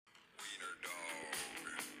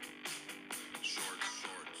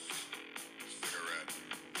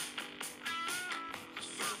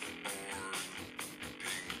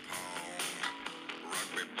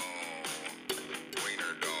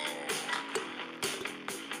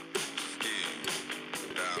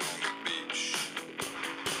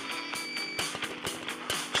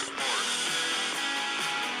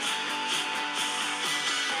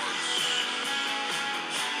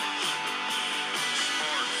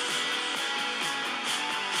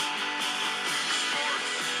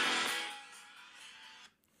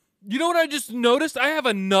You know what I just noticed? I have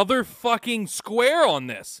another fucking square on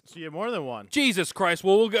this. So you have more than one. Jesus Christ.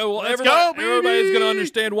 Well, we'll go. Well, Let's go, baby. everybody's going to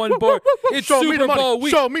understand one part. It's Show me Super the money. Bowl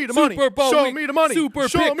week. Show me the money. Super Bowl Show week. me the money. Super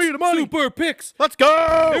Show picks. me the money. Super picks. Let's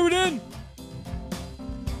go. Here it in.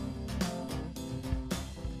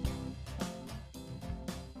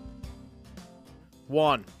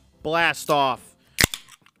 One. Blast off.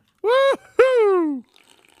 Woohoo!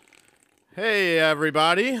 Hey,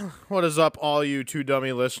 everybody. What is up, all you two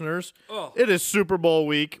dummy listeners? Oh, It is Super Bowl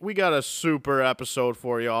week. We got a super episode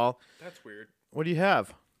for y'all. that's weird. What do you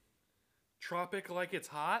have? Tropic like it's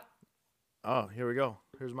hot? Oh, here we go.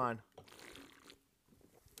 Here's mine.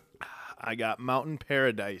 I got Mountain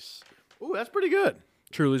Paradise. Ooh, that's pretty good.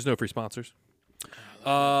 Truly's no free sponsors.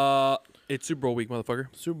 It's Super Bowl week, motherfucker.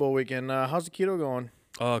 Super Bowl weekend. How's the keto going?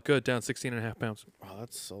 Good. Down 16.5 pounds. Wow,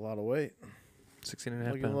 that's a lot of weight. 16.5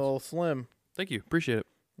 Looking pounds. a little slim. Thank you. Appreciate it.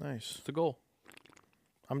 Nice. It's the goal.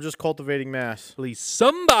 I'm just cultivating mass. At least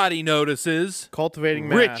somebody notices. Cultivating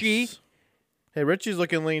mass. Richie. Hey, Richie's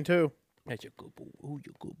looking lean too. That's a good boy. Oh,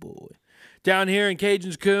 you good boy. Down here in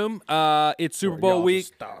Cajun's Coombe, it's Super Bowl y'all week.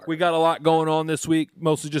 start. We got a lot going on this week,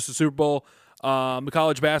 mostly just the Super Bowl. The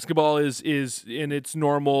college basketball is in its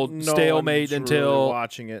normal stalemate one's really until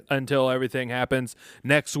watching it. everything happens.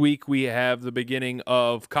 Next week we have the beginning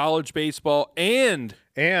of college baseball and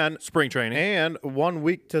And spring training. 1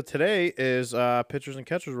 week to today is pitchers and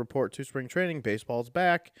catchers report to spring training. Baseball's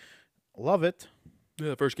back. Love it. Yeah,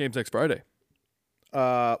 the first game's next Friday.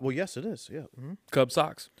 Well, yes, it is. Yeah. Mhm. Cubs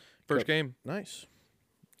Sox. First Cubs. game Nice.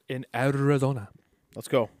 in Arizona. Let's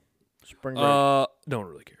go. Spring break. No one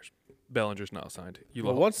really cares. Bellinger's not signed. You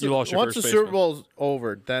Well, lost. once You lost your once first the baseman. Super Bowl's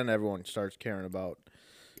over, then everyone starts caring about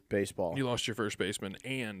baseball. You lost your first baseman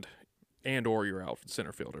and or you're out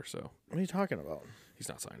center fielder, so What are you talking about? he's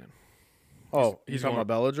not signing. Oh, he's he's talking going-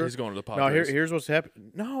 about Bellinger? He's going to the No, Padres. here's what's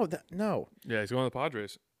happening. No. Yeah, he's going to the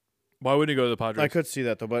Padres. Why wouldn't he go to the Padres? I could see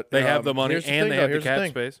that, though. But They have the money here's and thing, they though. have the Here's cap thing.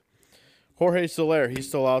 space. Jorge Soler, he's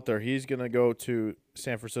still out there. He's going to go to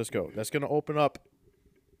San Francisco. That's going to open up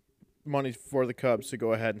money for the Cubs to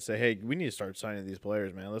go ahead and say, hey, we need to start signing these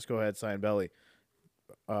players, man. Let's go ahead and sign Belly.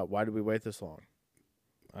 Why did we wait this long?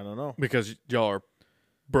 I don't know. Because y'all are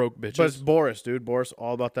broke bitches. But it's Boris, dude. Boris,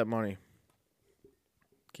 all about that money.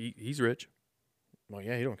 He's rich. Well,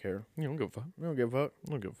 yeah, he don't care. You don't give a fuck. He don't give a fuck. I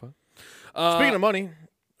don't give a fuck. Speaking of money,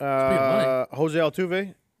 money. Jose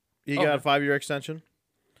Altuve, he got a 5-year extension.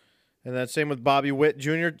 And then same with Bobby Witt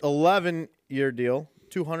Jr., 11-year deal,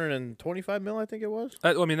 $225 million, I think it was.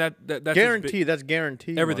 I mean that's Guaranteed. That's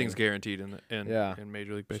guaranteed. Everything's money. guaranteed in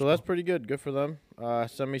Major League Baseball. So that's pretty good. Good for them.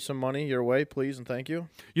 Send me some money your way, please, and thank you.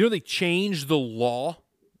 You know they changed the law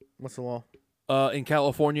What's the law? in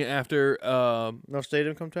California after No state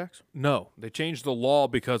income tax? no, they changed the law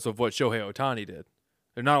because of what Shohei Ohtani did.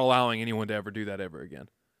 They're not allowing anyone to ever do that ever again.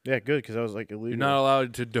 Yeah, good, because that was like illegal. You're not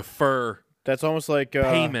allowed to defer That's almost like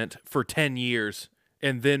payment for 10 years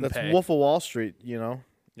and then That's pay. Wolf of Wall Street, you know?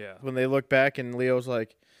 Yeah. When they look back and Leo's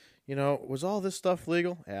like, was all this stuff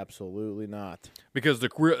legal? Absolutely not. Because the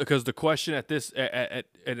question at this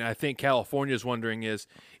and I think California is wondering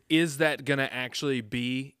is that going to actually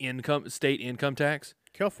be state income tax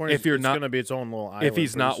California, if you're it's not going to be its own little island. if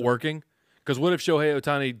he's pretty not soon. working? Because what if Shohei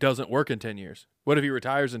Ohtani doesn't work in 10 years? What if he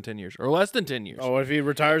retires in 10 years or less than 10 years? Oh, what if he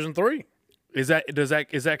retires in 3? Is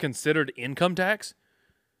that considered income tax?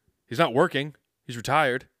 He's not working. He's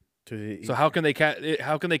retired. So how can they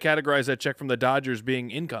categorize that check from the Dodgers being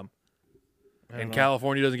income? And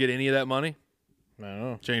California doesn't get any of that money? I don't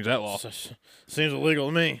know. Change that law. Seems illegal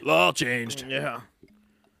to me. Law changed. Yeah.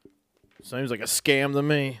 Seems like a scam to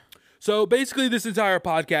me. So basically, this entire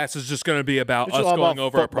podcast is just going to be about It's us all going about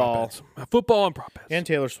over football. our prop bets. Football and prop bets. And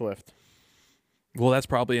Taylor Swift. Well, that's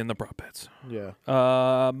probably in the prop bets. Yeah.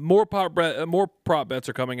 More prop bets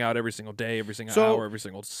are coming out every single day, every single hour, every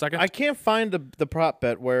single second. I can't find the prop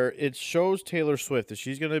bet where it shows Taylor Swift that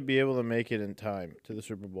she's going to be able to make it in time to the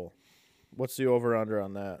Super Bowl. What's the over/under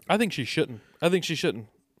on that? I think she shouldn't.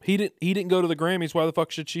 He didn't go to the Grammys. Why the fuck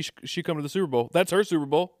should she come to the Super Bowl? That's her Super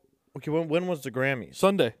Bowl. Okay, when was the Grammys?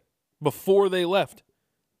 Sunday, before they left.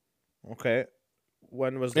 Okay.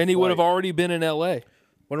 When was the And he would have flight? already been in L.A.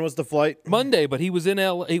 When was the flight? Monday, but he was in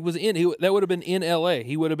L. That would have been in L.A.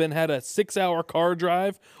 He would have had a 6-hour car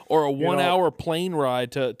drive or a 1-hour plane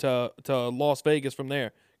ride to Las Vegas from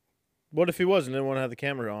there. What if he wasn't? Didn't want to have the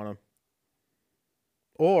camera on him.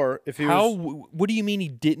 Or if he was. What do you mean he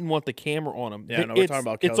didn't want the camera on him? Yeah, no, we're talking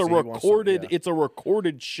about Kelsey. He wants to, yeah. It's a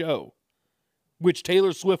recorded show, which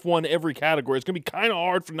Taylor Swift won every category. It's gonna be kind of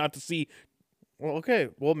hard for not to see. Well, okay.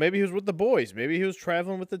 Well, maybe he was with the boys. Maybe he was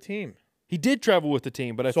traveling with the team. He did travel with the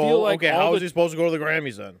team, but I So feel like okay, how is he supposed to go to the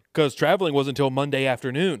Grammys then? because traveling wasn't until Monday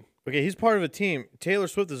afternoon. Okay, he's part of a team. Taylor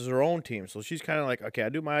Swift is her own team, so she's kind of like, okay, I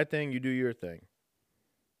do my thing, you do your thing.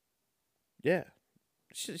 Yeah,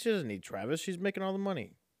 she doesn't need Travis. She's making all the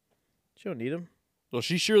money. She don't need him. Well,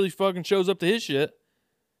 she surely fucking shows up to his shit.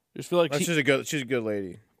 Just feel like She's a good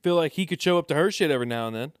lady. feel like he could show up to her shit every now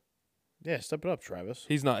and then. Yeah, step it up, Travis.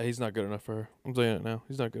 He's not good enough for her. I'm saying it now.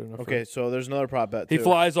 He's not good enough. For her. Okay, so there's another prop bet. He too.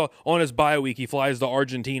 flies on his bye week. He flies to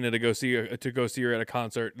Argentina to go see her at a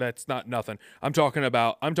concert. That's not nothing. I'm talking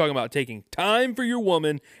about taking time for your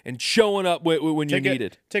woman and showing up when you need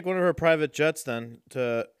it. Take one of her private jets then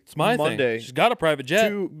to It's my Monday. thing. She's got a private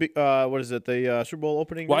jet. What is it? The Super Bowl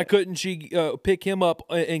opening. Why day? couldn't she pick him up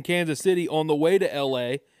in Kansas City on the way to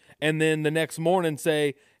L.A. and then the next morning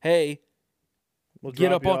say, "Hey, We'll get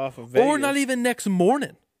drop up you on," off of or Vegas. not even next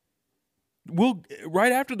morning. We'll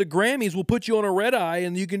right after the Grammys, we'll put you on a red eye,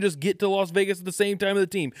 and you can just get to Las Vegas at the same time of the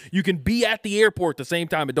team. You can be at the airport at the same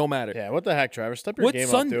time. It don't matter. Yeah, what the heck, Travis? Step your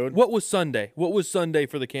game up, dude. What was Sunday? What was Sunday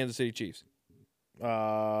for the Kansas City Chiefs?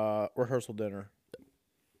 Rehearsal dinner.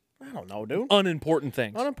 I don't know, dude. Unimportant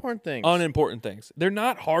things. Unimportant things. Unimportant things. They're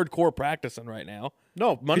not hardcore practicing right now.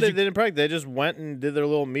 No, Monday they didn't practice. They just went and did their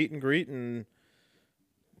little meet and greet and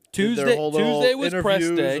Tuesday did their whole little was press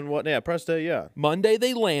interviews day. and what? Yeah, press day. Yeah. Monday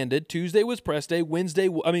they landed. Tuesday was press day.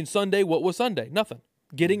 Sunday. What was Sunday? Nothing.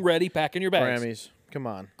 Getting ready, packing your bags. Grammys. Come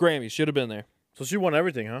on. Grammys should have been there. So she won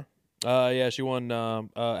everything, huh? Yeah, she won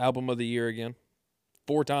album of the year again,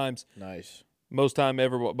 4 times, Nice. most time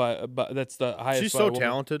ever. By that's the highest. She's by so a woman.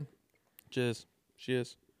 talented. She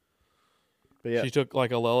is. But yeah. She took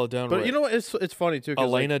like Alela Del Rey. But you know what? It's funny too. 'Cause,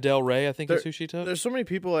 Elena Del Rey, I think is who she took. There's so many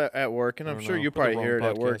people at work, and I I'm don't sure know. you Put the probably hear it wrong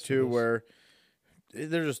at work podcast for too, this. where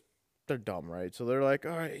they're dumb, right? So they're like,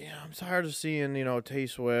 all right, yeah, I'm tired of seeing Tay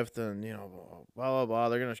Swift and blah blah blah.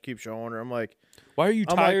 They're gonna keep showing her. I'm like, Why are you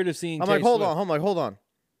I'm like- tired of seeing? I'm Tay like, hold Swift? on. I'm like, hold on.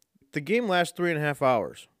 The game lasts 3.5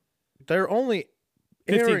 hours. They're only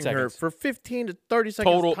 15 airing her seconds. for 15 to 30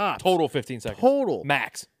 seconds Total tops. 15 seconds. Total.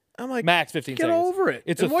 Max. I'm like, Max 15 get seconds. over it.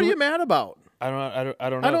 It's And a what are thr- you mad about? I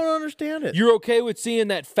don't know. I don't understand it. You're okay with seeing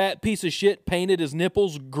that fat piece of shit painted his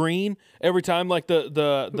nipples green every time like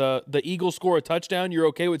the Eagles score a touchdown? You're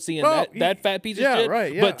okay with seeing Oh, that fat piece of yeah, shit?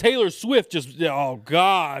 right, yeah. But Taylor Swift just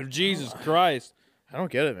God, Jesus Christ. I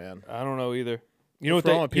don't get it, man. I don't know either. You know What's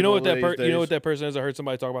what wrong with you know what people that these you know days? what that person is? I heard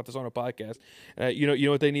somebody talk about this on a podcast. You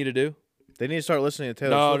know what they need to do? They need to start listening to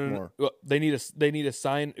Taylor Swift more. Well, they need to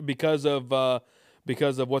sign because of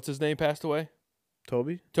what's his name passed away.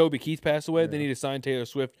 Toby Keith passed away. They need to sign Taylor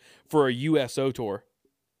Swift for a USO tour.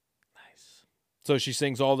 Nice. So she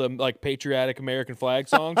sings all the like patriotic American flag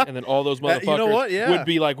songs, and then all those motherfuckers You know what? Yeah. would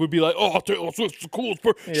be like, oh, Taylor Swift's the coolest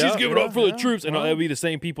person. She's Yeah, giving up for the yeah, troops, and yeah. that'd be the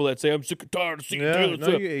same people that say, I'm sick and tired of seeing Yeah, Taylor no,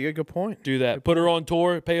 Swift. you got a good point. Do that. Put her on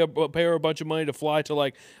tour. Pay her a bunch of money to fly to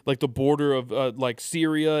like the border of like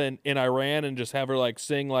Syria and Iran, and just have her like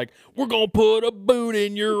sing like, we're gonna put a boot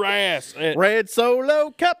in your ass. Red Solo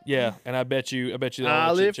Cup. Yeah, and I bet you that I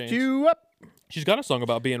all that shit lift changed. you up. She's got a song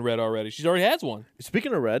about being red already. She's already has one.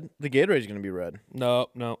 Speaking of red, the Gatorade's going to be red. No.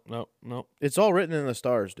 It's all written in the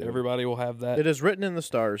stars, dude. Everybody will have that. It is written in the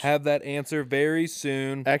stars. Have that answer very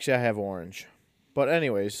soon. Actually, I have orange. But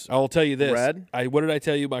anyways, I will tell you this. Red? What did I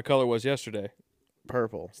tell you my color was yesterday?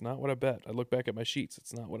 purple. It's not what I bet. I look back at my sheets.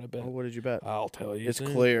 It's not what I bet. Oh, what did you bet? I'll tell you It's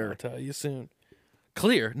soon. clear. I'll tell you soon.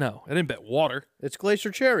 Clear? No. I didn't bet water. It's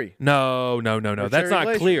Glacier Cherry. No. Or That's Cherry not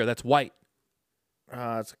Glacier. clear. That's white.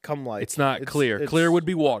 It's Come Light. It's not clear. Clear would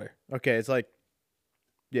be water. Okay, it's like,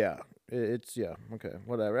 yeah. It's, yeah, okay,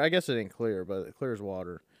 whatever. I guess it ain't clear, but it clears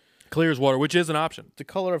water. Clear is water, which is an option. The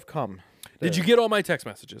color of cum. Did you There. get all my text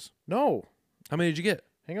messages? No. How many did you get?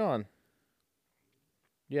 Hang on.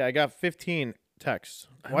 Yeah, I got 15 texts.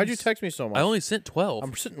 Why'd you text me so much? I only sent 12.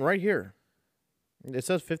 I'm sitting right here. It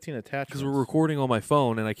says 15 attachments. Because we're recording on my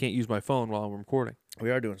phone, and I can't use my phone while I'm recording.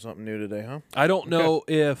 We are doing something new today, huh? I don't know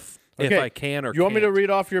if Okay. I can or You want me to can't. read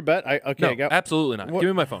off your bet? Okay, No, I got. absolutely not. What- Give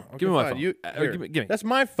me my phone. Okay, Give me my fine. phone. You, here. Give me. That's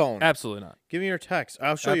my phone. Absolutely not. Give me your text.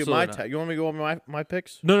 I'll show you my Absolutely not. text. You want me to go over my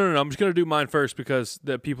picks? No. I'm just gonna do mine first because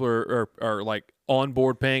the people are like on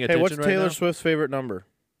board paying Hey, attention. what's right Taylor now. Swift's favorite number?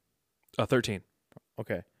 13.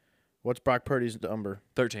 Okay. What's Brock Purdy's number?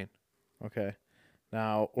 13. Okay.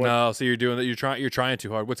 Now, what? No, so you're doing that. You're trying too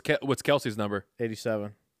hard. What's Kelsey's number?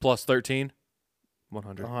 87. Plus 13.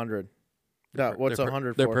 100. 100. No, what's They're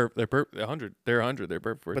 100 They're for? They're perfect. 100. They're 100. They're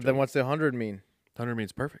perfect for each But then other. what's the 100 mean? 100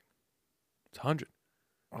 means perfect. It's 100.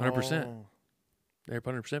 100%. Oh. They're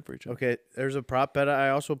 100% for each other. Okay, there's a prop bet I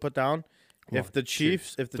also put down. One, If the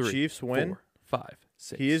Chiefs two, three, Chiefs win, 4, 5,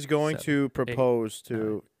 6, he is going 7, to propose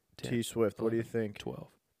to 10, T Swift. What do you 11, think? 12,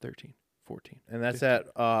 13, 14. And that's at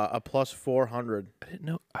a plus 400. I didn't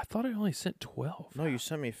know. I thought I only sent 12. No, you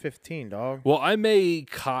sent me 15, dog. Well, I may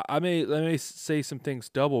say some things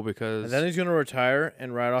double because And then he's gonna retire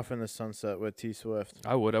and ride off in the sunset with T Swift.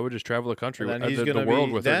 I would just travel the country, And then he's the gonna world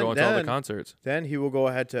be- with her, then- going to all the then- concerts. Then he will go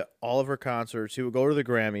ahead to all of her concerts. He will go to the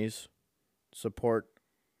Grammys, support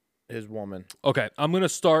his woman. Okay, I'm gonna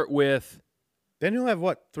start with. Then he'll have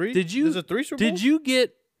what? 3? Did you- Is it 3 Super Bowls?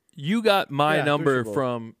 Did you got my Yeah, 3 number Super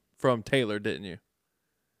Bowls. from Taylor, didn't you?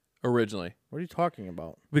 Originally, What are you talking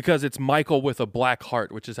about? because it's Michael with a black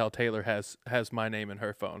heart, which is how Taylor has my name in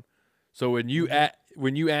her phone. So when you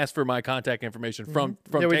when you asked for my contact information from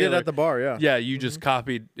Yeah, we Taylor, did at the bar. Yeah. yeah, you just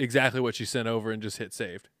copied exactly what she sent over and just hit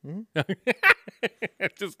saved.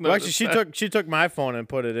 Just Well, actually, noticed she took my phone and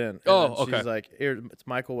put it in. And Oh, then okay. She's like, here, it's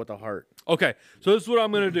Michael with a heart. Okay, so this is what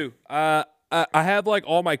I'm gonna do. I have like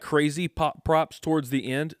all my crazy props towards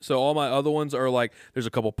the end. So all my other ones are like there's a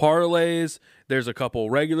couple parlays, there's a couple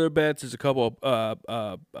regular bets, there's a couple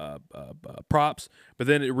props, but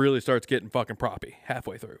then it really starts getting fucking proppy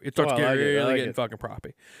halfway through. It starts I getting like it. I really like getting it. fucking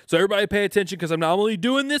proppy. So everybody pay attention because I'm not only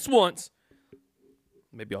doing this once.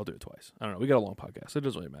 Maybe I'll do it twice. I don't know. We got a long podcast. So it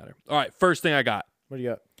doesn't really matter. All right, first thing I got. What do you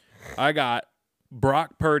got? I got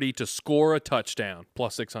Brock Purdy to score a touchdown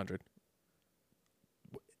plus 600.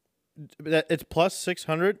 It's plus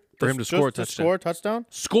 600 For him to score a to touchdown. score a touchdown.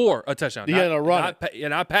 Score a touchdown. You gotta run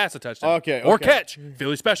not pass a touchdown. Okay, Or okay. catch.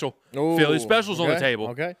 Philly special. Philly Ooh, specials on the okay, table.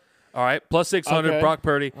 Okay. All right. Plus 600. Okay. Brock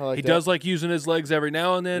Purdy. I like He that. does like using his legs every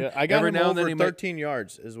now and then. Yeah, I got every him now and then over he might 13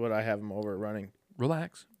 yards is what I have him over running.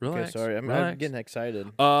 relax. Okay, Relax. sorry. I'm relax. getting excited.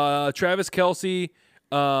 Travis Kelce,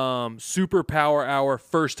 super power hour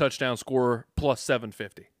first touchdown scorer plus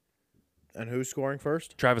 750. And who's scoring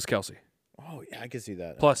first? Travis Kelce Oh, yeah, I can see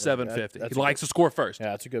that. plus That- 750. that's He a likes good- to score first. Yeah,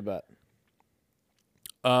 that's a good bet.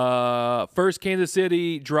 First Kansas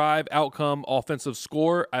City drive outcome offensive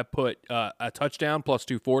score. I put a touchdown plus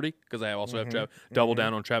 240 because I also have double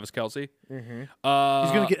down on Travis Kelce. He's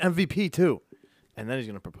gonna get MVP too, and then he's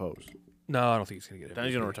gonna propose. No, I don't think he's gonna get it. Then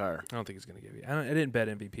he's gonna retire. I don't think he's gonna give you. I didn't bet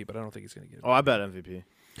MVP, but I don't think he's gonna get it. Oh, I bet MVP.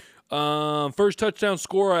 First touchdown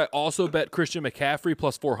score. I also bet Christian McCaffrey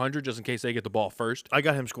plus 400 just in case they get the ball first. I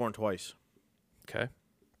got him scoring twice. Okay.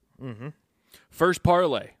 First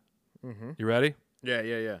parlay. You ready?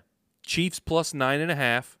 Yeah. Chiefs plus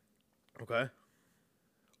 9.5. Okay.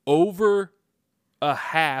 Over a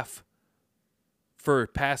half for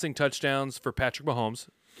passing touchdowns for Patrick Mahomes.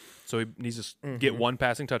 So he needs to get one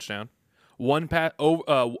passing touchdown. 0.5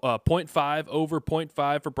 over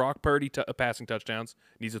 0.5 for Brock Purdy passing touchdowns.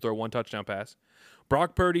 Needs to throw one touchdown pass.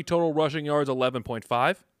 Brock Purdy total rushing yards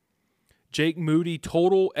 11.5. Jake Moody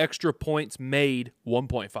total extra points made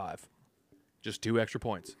 1.5. Just 2 extra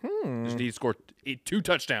points. Just need to score 2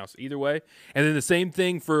 touchdowns either way. And then the same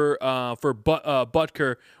thing for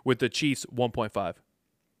Butker with the Chiefs 1.5.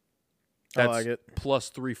 That's like it. plus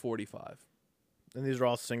 345. And these are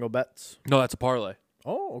all single bets. No, that's a parlay.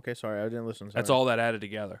 Oh, okay. Sorry, I didn't listen. That's all that added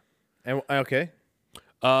together. And okay.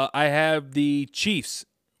 I have the Chiefs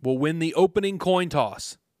will win the opening coin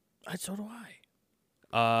toss. So do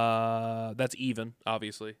I. That's even,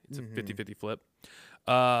 obviously. It's a 50-50 flip.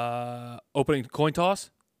 Opening coin toss?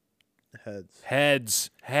 Heads.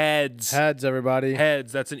 Heads. Everybody.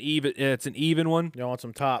 Heads. That's an even. It's an even one. You want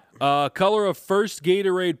some top? Color of first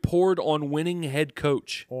Gatorade poured on winning head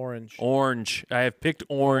coach. Orange. Orange. I have picked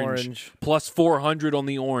orange. Orange. Plus 400 on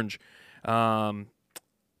the orange.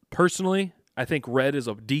 Personally, I think red is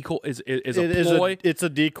a decoy. Is a ploy It's a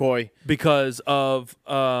decoy. because of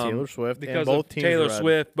Taylor Swift. Because and both of teams Taylor are red.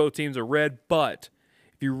 Swift, both teams are red. But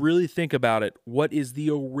if you really think about it, what is the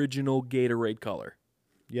original Gatorade color?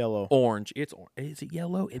 Yellow. Orange. It's orange. Is it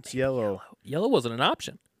yellow? It's yellow. Yellow wasn't an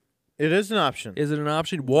option. It is an option. Is it an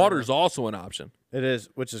option? Water's also an option. It is,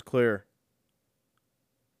 which is clear.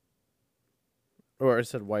 Or I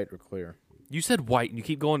said white or clear. You said white, and you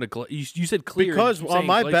keep going to you said clear. and Because you keep on saying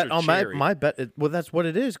my Glacier bet, Cherry. well, that's what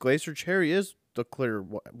it is. Glacier Cherry is the clear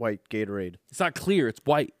white Gatorade. It's not clear. It's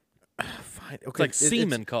white. Fine. Okay. It's like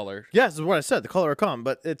semen color. Yes, is what I said. The color of cum,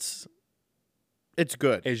 but it's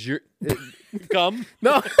good. Is your come?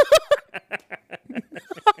 No.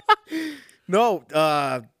 No.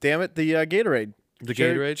 Damn it. The Gatorade. The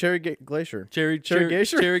Cherry- Gatorade? Cherry Glacier. Cherry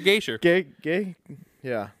Glacier? Cherry Glacier. Gay.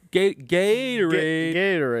 Yeah. Gatorade.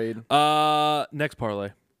 Gatorade. Next parlay.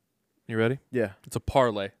 You ready? Yeah. It's a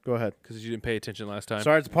parlay Go ahead. because you didn't pay attention last time.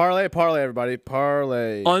 Sorry, it's parlay. Parlay, everybody.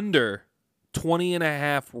 Parlay. Under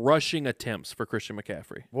 20.5 rushing attempts for Christian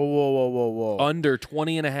McCaffrey. Whoa. Under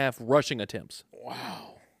 20.5 rushing attempts.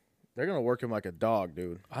 Wow. They're gonna work him like a dog,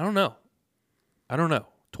 dude. I don't know. 20.5.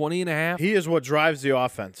 20.5. He is what drives the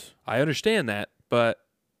offense. I understand that, but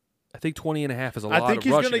I think 20.5 is a lot I think of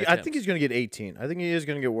he's rushing gonna. attempts. I think he's gonna get 18. I think he is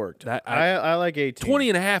gonna get worked. That- I like 18.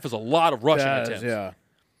 20.5 is a lot of rushing That is, attempts. yeah.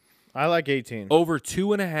 I like 18. Over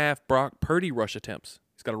 2.5 Brock Purdy rush attempts.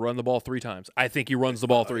 He's got to run the ball 3 times. I think he runs the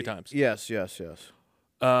ball 3 times. Yes.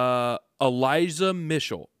 Elijah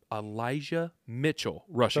Mitchell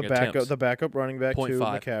rushing attempts. The backup running back to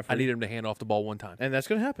 0.5. McCaffrey. I need him to hand off the ball 1 time. And that's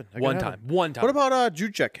gonna happen. One time. What about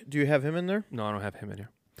Juszczyk? Do you have him in there? No, I don't have him in here.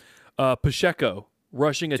 Pacheco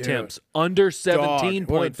rushing attempts under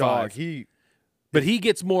 17.5. Dog. But he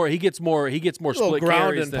gets more split Ground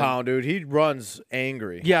carries and than pound, dude. He runs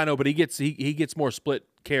angry. Yeah, I know, but he gets more split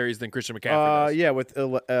carries than Christian McCaffrey does. Yeah, with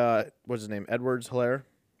what's his name? Edwards-Helaire.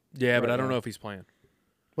 Yeah, but right I don't now. know if he's playing.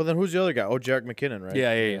 Well, then who's the other guy? Oh, Jerick McKinnon, right?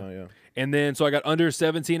 Yeah. And then, so I got under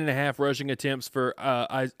 17.5 rushing attempts for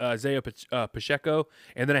Isaiah Pacheco,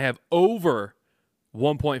 and then I have over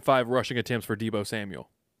 1.5 rushing attempts for Deebo Samuel.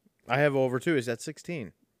 I have over too. Is that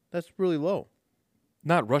 16? That's really low.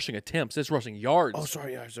 Not rushing attempts, it's rushing yards. Oh,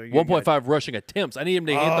 sorry. Yeah, sorry. 1.5 rushing attempts. I need him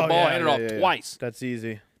to hit the ball, hand it off twice. That's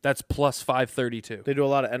easy. That's plus 532. They do a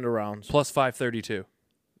lot of end arounds. Plus 532.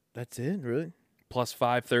 That's it, really? Plus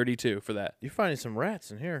 532 for that. You're finding some rats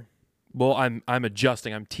in here. Well, I'm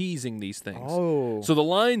adjusting. I'm teasing these things. Oh. So the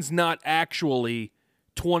line's not actually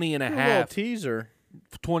 20 and a A little half. teaser.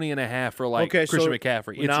 20 and a half for like Okay, Christian so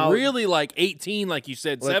McCaffrey. It's now- really like 18, like you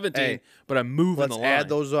said, 17, but I'm moving Let's the line. add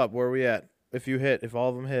those up. Where are we at? If all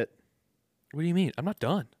of them hit. What do you mean? I'm not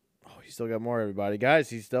done. Oh, he still got more, everybody. Guys,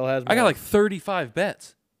 he still has more. I got like 35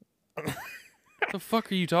 bets. What the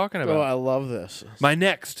fuck are you talking Oh, about? I love this. My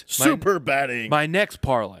next. Super betting. My next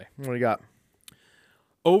parlay. What do you got?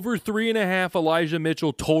 Over 3.5 Elijah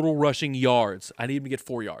Mitchell total rushing yards. I need him to get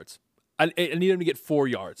 4 yards. I need him to get 4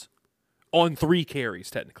 yards on 3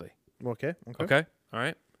 carries, technically. Okay. Okay? All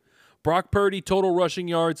right. Brock Purdy total rushing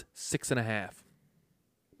yards, 6.5.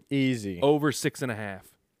 Easy. Over 6.5.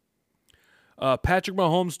 Patrick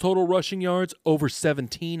Mahomes total rushing yards, over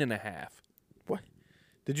 17.5. What?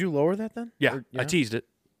 Did you lower that then? Yeah, I teased it.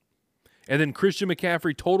 And then Christian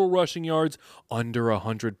McCaffrey total rushing yards, under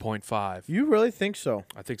 100.5. You really think so?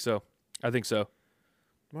 I think so.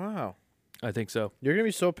 Wow. I think so. You're going to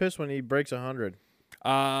be so pissed when he breaks 100.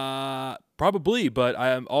 Probably, but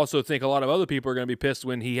I also think a lot of other people are going to be pissed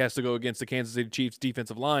when he has to go against the Kansas City Chiefs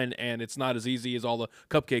defensive line, and it's not as easy as all the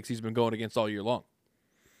cupcakes he's been going against all year long.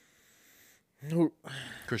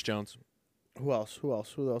 Chris Jones. Who else? Who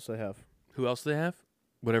else they have? Who else do they have?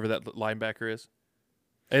 Whatever that linebacker is.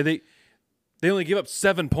 Hey, they only gave up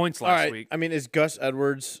 7 points last week. I mean, is Gus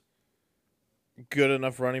Edwards good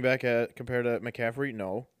enough running back compared to McCaffrey?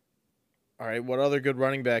 No. All right, what other good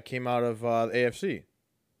running back came out of the AFC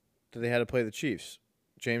that they had to play the Chiefs?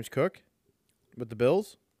 James Cook with the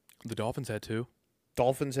Bills? The Dolphins had 2.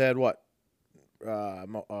 Dolphins had what?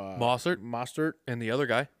 Mostert. And the other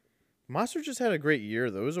guy. Mostert just had a great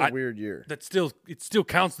year, though. It was a weird year. It still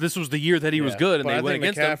counts. This was the year that he was good, and but they I went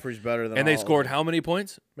think against McCaffrey's him. better than And they all of scored them. how many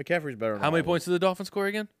points? McCaffrey's better than How all many of points did the Dolphins score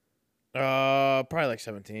again? them. Probably like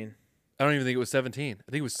 17. I don't even think it was 17.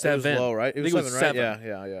 I think it was It 7. was low, right? It I was think 7, it was right?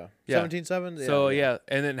 7. Yeah. Yeah. 17-7? So, yeah.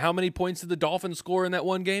 And then how many points did the Dolphins score in that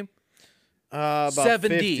one game? About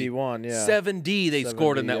 70. 51, yeah. 70 they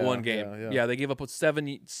scored in that 70, one game. yeah. They gave up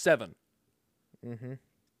 77. Mm-hmm.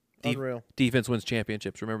 Def- Unreal. Defense wins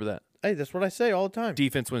championships. Remember that. Hey, that's what I say all the time.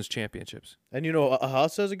 Defense wins championships. And you know who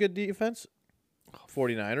else has a good defense?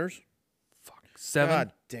 49ers. Fuck. 7?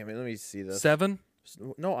 God damn it. Let me see this. 7?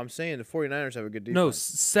 No, I'm saying the 49ers have a good defense. No,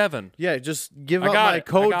 7. Yeah, just give I up got my it.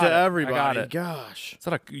 code I to got it. everybody. I got it. Gosh. It's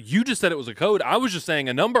not you just said it was a code. I was just saying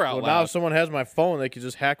a number out Well, now loud. if someone has my phone, they could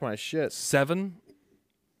just hack my shit. 7?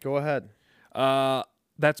 Go ahead.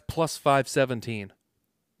 That's plus 517.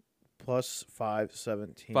 Plus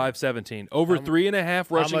 517. 517. Over 3.5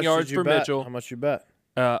 rushing yards for Mitchell. How much you bet?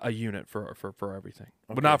 A unit for everything,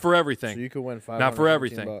 but not for everything. So you could win 500. Not for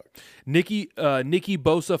everything. Nicky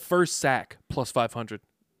Bosa first sack plus 500.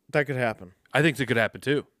 That could happen. I think it could happen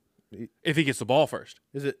too, if he gets the ball first,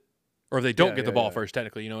 Is it? or if they don't Yeah, get the yeah, ball yeah. first.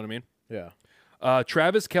 Technically, you know what I mean. Yeah.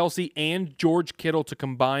 Travis Kelce and George Kittle to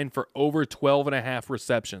combine for over 12.5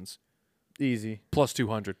 receptions, Easy. plus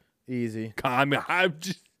 200. Easy. I'm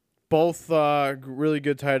just Both really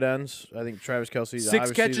good tight ends. I think Travis Kelce's 6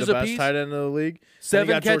 obviously catches the best apiece? tight end in the league. 7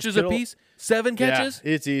 got George catches Kittle. apiece. 7 catches.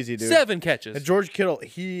 Yeah, it's easy, dude. 7 catches. And George Kittle,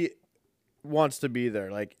 he wants to be there.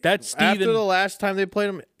 Like That's after Steven- the last time they played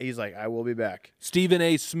him, he's like, I will be back. Stephen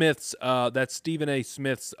A. Smith's that's Stephen A.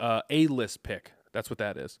 Smith's A-list pick. That's what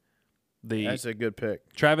that is. That's a good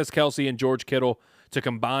pick. Travis Kelce and George Kittle to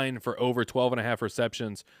combine for over 12.5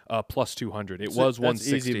 receptions, plus 200. It was That's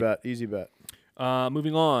 160. Easy bet.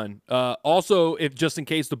 Moving on. Also, if just in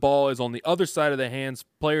case the ball is on the other side of the hands,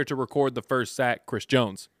 player to record the first sack, Chris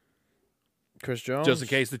Jones. Chris Jones. Just in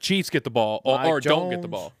case the Chiefs get the ball or don't get the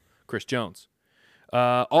ball, Chris Jones.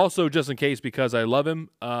 Also, just in case, because I love him,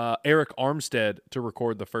 Eric Armstead to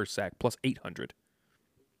record the first sack, plus 800.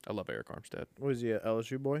 I love Eric Armstead. What is he, a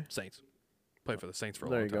LSU boy? Saints. Played for the Saints for a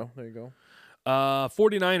There long you time. go. There you go.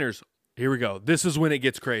 49ers. Here we go. This is when it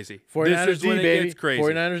gets crazy. 49ers this is D, when baby. it gets crazy.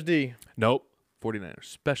 49ers D. Nope. 49ers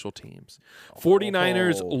special teams.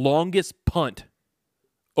 49ers longest punt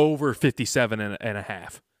over 57 and a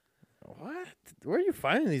half. What? Where are you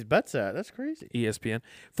finding these bets at? That's crazy. ESPN.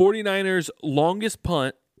 49ers longest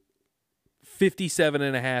punt 57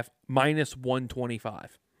 and a half minus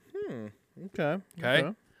 125. Okay.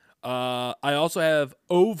 I also have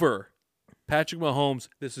over Patrick Mahomes.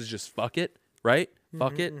 This is just fuck it, right?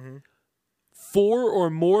 Fuck it. 4 or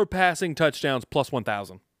more passing touchdowns plus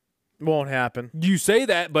 1,000. Won't happen. You say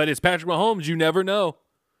that, but it's Patrick Mahomes. You never know.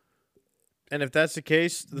 And if that's the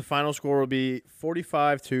case, the final score will be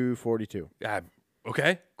 45-42.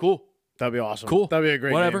 Okay, cool. That'd be awesome. Cool. That'd be a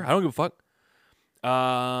great Whatever. game. I don't give a fuck.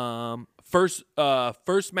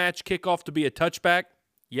 First match kickoff to be a touchback.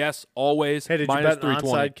 Yes, always. Hey, did you minus bet an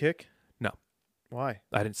 320. onside kick? No, Why?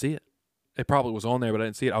 I didn't see it. It probably was on there, but I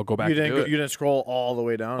didn't see it. I'll go back You and do it. didn't scroll all the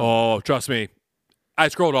way down. Oh, trust me. I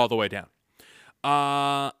scrolled all the way down.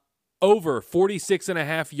 Over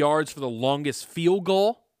 46.5 yards for the longest field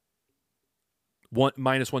goal.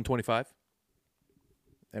 Minus 125.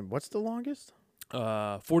 And what's the longest?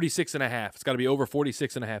 46.5. It's got to be over 46.5.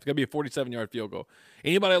 It's got to be a 47-yard field goal.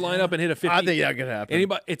 Anybody line up and hit a 50? I think that could happen.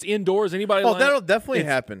 Anybody? It's indoors. Anybody? Oh, line that'll up, definitely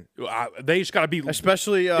happen. They just got to be.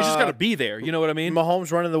 Especially, they just got to be there. You know what I mean?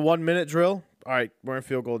 Mahomes running the 1 minute drill. All right, we're in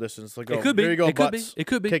field goal distance. Let's go. It could be. There you go, It could Butts. be. It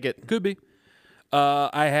could be. Kick it. Could be.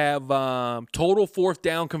 I have total fourth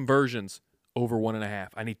down conversions over 1.5.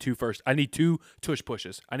 I need two tush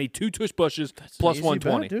pushes. I need 2 tush pushes plus easy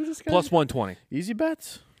 120. bet, dude. This guy- Plus 120. Easy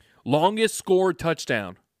bets. Longest scored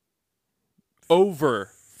touchdown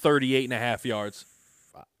over 38.5 yards.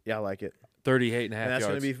 Yeah, I like it. 38.5 And that's yards.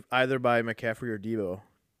 going to be either by McCaffrey or Debo.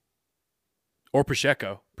 Or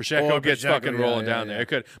Pacheco. Pacheco gets Pacheco, fucking yeah, rolling yeah, down yeah. there. It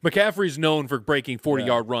could. McCaffrey's known for breaking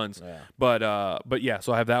 40-yard runs. Yeah. But yeah,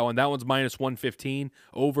 so I have that one. That one's minus 115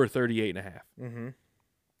 over 38.5. Mm-hmm.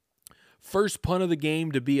 First punt of the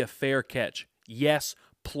game to be a fair catch. Yes,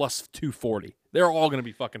 plus 240. They're all going to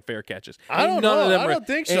be fucking fair catches. I don't know. I don't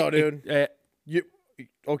think so, dude.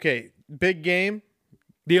 Okay, big game.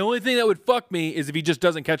 The only thing that would fuck me is if he just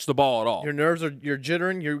doesn't catch the ball at all. Your nerves are you're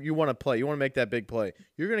jittering. You want to play. You want to make that big play.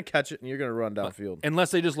 You're going to catch it and you're going to run downfield.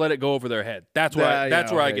 Unless they just let it go over their head. That's where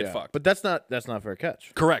I get fucked. But that's not a fair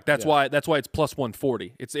catch. Correct. That's why it's plus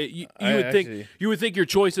 140. You would think your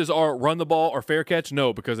choices are run the ball or fair catch.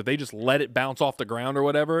 No, because if they just let it bounce off the ground or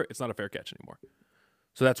whatever, it's not a fair catch anymore.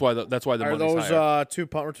 So that's why the Are money's those higher. 2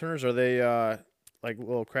 punt returners? Are they like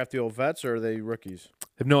little crafty old vets or are they rookies? I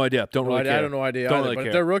have no idea. Don't really care. I don't know idea Don't either. really But care.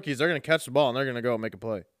 if they're rookies, they're going to catch the ball and they're going to go and make a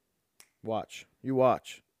play. Watch. You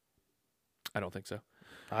watch. I don't think so.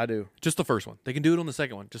 I do. Just the first one. They can do it on the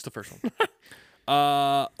second one. Just the first one.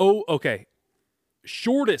 Okay.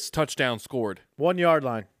 Shortest touchdown scored 1 yard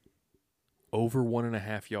line. over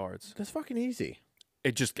 1.5 yards. That's fucking easy.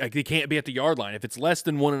 It just they can't be at the yard line. If it's less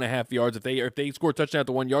than 1.5 yards, if they score a touchdown at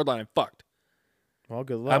the 1 yard line, I'm fucked. Well,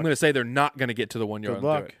 good luck. I'm going to say they're not going to get to the 1 yard Good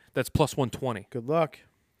line. luck. To do it. That's plus 120. Good luck.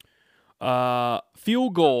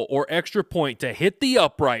 Field goal or extra point to hit the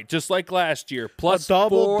upright, just like last year. Plus A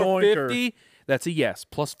double 450. That's a yes.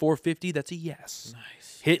 Plus 450. That's a yes.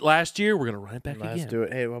 Nice. Hit last year. We're going to run it back Let's again. do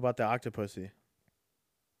it. Hey, what about the Octopussy?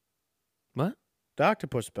 What? The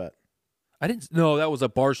octopus bet. I didn't. No, that was a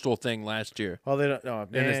Barstool thing last year. Oh, they don't. Oh,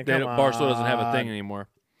 And man, Barstool doesn't have a thing anymore.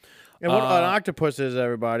 And what an octopus is,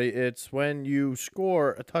 everybody? It's when you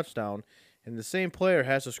score a touchdown, and the same player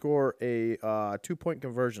has to score a 2-point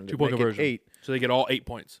conversion. to 2-point make it conversion. 8. So they get all 8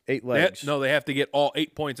 points. 8 They legs. they have to get all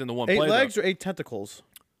 8 points in the one 8 play. legs or 8 tentacles?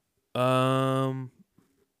 I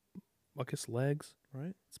guess legs.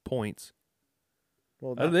 Right. It's points.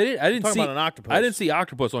 Well, I didn't talking see about an octopus. I didn't see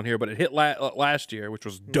octopus on here, but it hit last year, which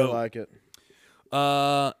was I dope. like it.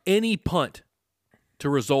 Any punt to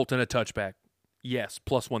result in a touchback, yes,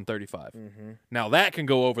 plus 135. Mm-hmm. Now that can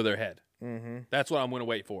go over their head. Mm-hmm. That's what I'm going to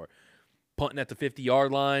wait for. Punting at the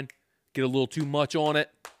 50-yard line, get a little too much on it,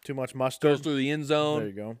 Too much mustard. goes through the end zone. There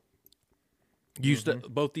you go.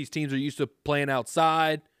 Both these teams are used to playing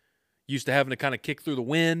outside, used to having to kind of kick through the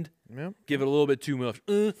wind, Yep. give it a little bit too much.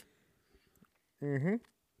 Mm-hmm.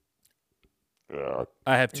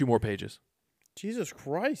 I have 2 more pages. Jesus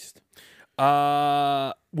Christ.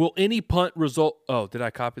 Will any punt result? Oh, did I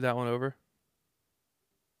copy that one over?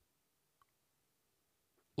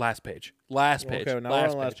 Last page. Last page. Okay, now we're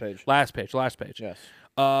on last page. Last page. Last page. Yes.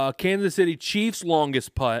 Kansas City Chiefs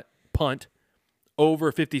longest punt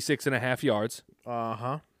over 56.5 yards.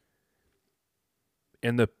 Uh-huh.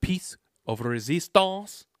 And the piece of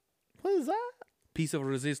resistance. What is that? Piece of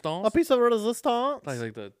resistance. A piece of resistance.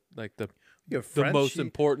 Like the Your the most French-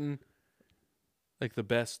 important, like the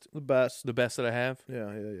best The best. that I have.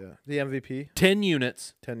 Yeah. The MVP. 10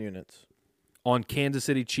 units 10 units. on Kansas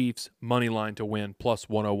City Chiefs money line to win plus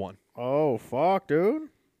 101. Oh, fuck, dude.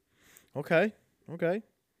 Okay.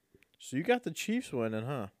 So you got the Chiefs winning,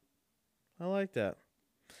 huh? I like that.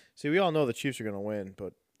 See, we all know the Chiefs are going to win,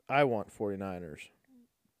 but I want 49ers.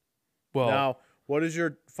 Well, Now, what is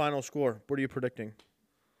your final score? What are you predicting?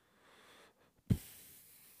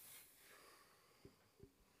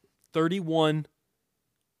 31-24.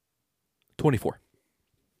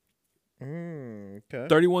 Okay.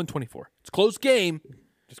 31-24. It's a close game.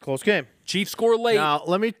 Just close game. Chiefs score late. Now,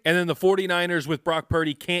 let me. And then the 49ers with Brock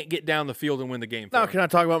Purdy can't get down the field and win the game. Now, for can I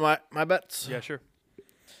talk about my bets? them. Yeah, sure.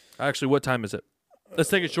 Actually, what time is it? Let's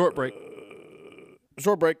take a short break.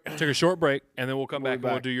 Short break. Take a short break, and then we'll come We'll back be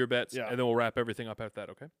and we'll back. do your bets, Yeah. and then we'll wrap everything up after that,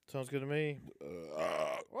 okay? Sounds good to me.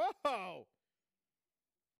 Whoa.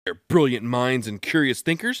 Brilliant minds and curious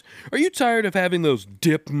thinkers, are you tired of having those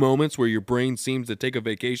dip moments where your brain seems to take a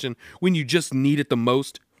vacation when you just need it the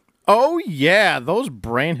most? Oh, yeah. Those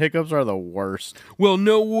brain hiccups are the worst. Well,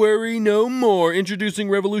 no worry, no more. Introducing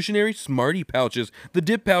revolutionary Smarty Pouches, the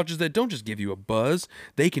dip pouches that don't just give you a buzz,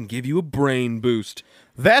 they can give you a brain boost.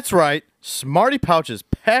 That's right. Smarty Pouches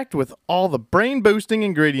packed with all the brain-boosting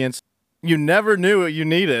ingredients you never knew you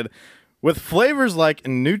needed. With flavors like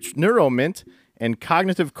Neuromint and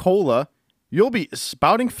Cognitive Cola, you'll be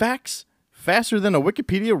spouting facts faster than a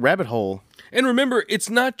Wikipedia rabbit hole. And remember, it's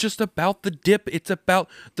not just about the dip, it's about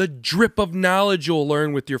the drip of knowledge you'll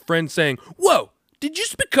learn with your friends saying, "Whoa, did you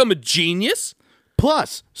just become a genius?"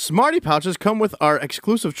 Plus, Smarty Pouches come with our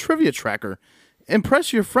exclusive trivia tracker.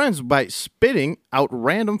 Impress your friends by spitting out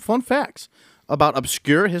random fun facts about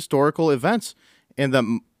obscure historical events and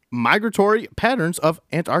the migratory patterns of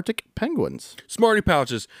Antarctic penguins. Smarty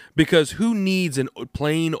Pouches, because who needs a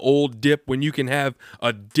plain old dip when you can have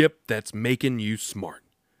a dip that's making you smart?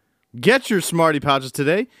 Get your Smarty Pouches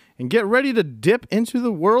today and get ready to dip into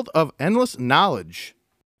the world of endless knowledge.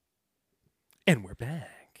 And we're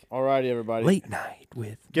back. Alrighty, everybody. Late night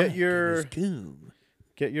with Get Mike your- and his goon.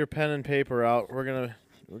 Get your pen and paper out. You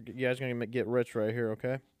guys gonna get rich right here,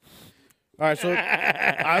 okay? All right, so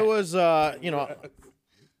I was,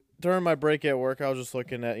 during my break at work, I was just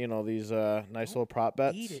looking at, these nice little prop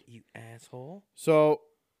bets. Eat it, you asshole. So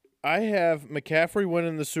I have McCaffrey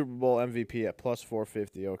winning the Super Bowl MVP at plus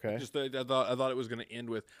 450, okay? Just I thought it was going to end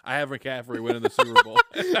with I have McCaffrey winning the Super Bowl.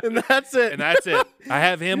 And that's it. And that's it. I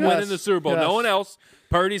have him winning the Super Bowl. yes. No one else.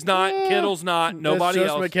 Purdy's not. Kittle's not. Nobody just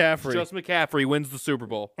else. McCaffrey. Just McCaffrey wins the Super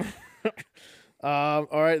Bowl. All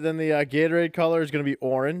right, then the Gatorade color is going to be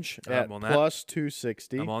orange at I'm on that. plus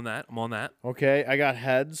 260. I'm on that. Okay, I got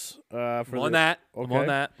heads. I'm on that. I'm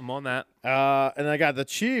on that. And I got the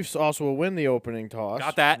Chiefs also will win the opening toss.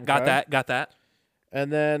 Got that. Okay. Got that.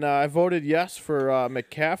 And then I voted yes for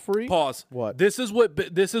McCaffrey. Pause. What? This is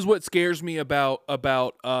what scares me about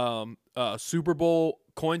Super Bowl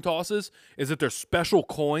coin tosses is that they're special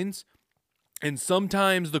coins. And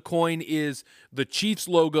sometimes the coin is the Chiefs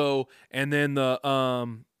logo and then the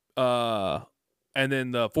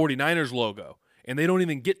 49ers logo. And they don't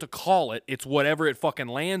even get to call it. It's whatever it fucking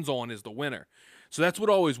lands on is the winner. So that's what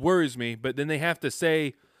always worries me. But then they have to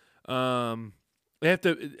say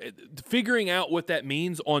figuring out what that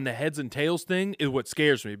means on the heads and tails thing is what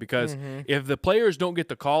scares me because if the players don't get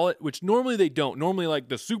to call it, which normally they don't, normally like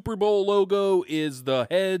the Super Bowl logo is the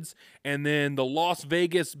heads and then the Las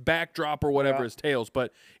Vegas backdrop or whatever is tails.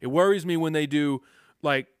 But it worries me when they do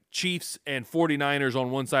like Chiefs and 49ers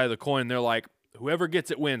on one side of the coin. They're like, whoever gets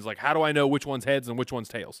it wins. Like, how do I know which one's heads and which one's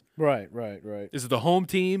tails? Right. Is it the home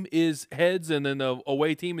team is heads and then the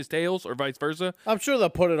away team is tails or vice versa? I'm sure they'll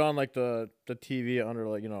put it on like the TV under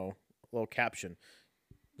like, a little caption.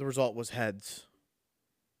 The result was heads.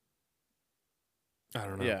 I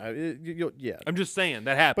don't know. Yeah. Yeah. I'm just saying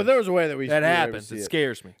that happens. But there was a way that we that we were able to happens. see It it.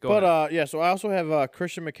 scares me. Go ahead. Yeah, so I also have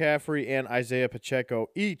Christian McCaffrey and Isaiah Pacheco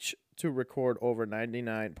each to record over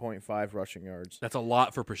 99.5 rushing yards. That's a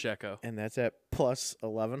lot for Pacheco. And that's at plus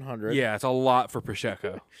 1,100. Yeah, it's a lot for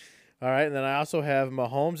Pacheco. All right, and then I also have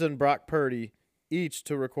Mahomes and Brock Purdy each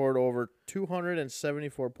to record over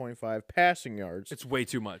 274.5 passing yards. It's way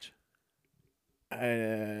too much.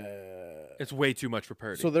 It's way too much for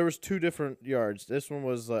Purdy. So there was 2 different yards. This one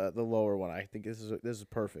was the lower one. I think this is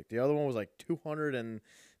perfect. The other one was like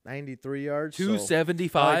 293 yards.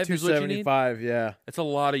 275 is what you need? 275, yeah. That's a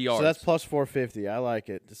lot of yards. So that's plus 450. I like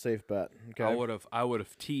it. It's a safe bet. Okay. I would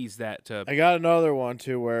have teased that to. I got another one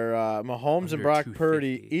too where Mahomes and Under Brock 250.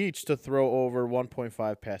 Purdy each to throw over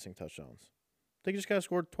 1.5 passing touchdowns. They just got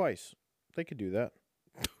scored twice. They could do that.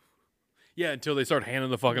 Yeah, until they start handing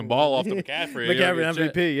the fucking ball off to McCaffrey.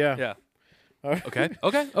 McCaffrey MVP, yeah. Yeah. All right. Okay.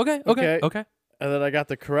 And then I got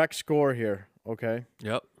the correct score here. Okay.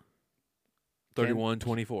 Yep.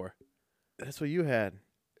 31-24. That's what you had.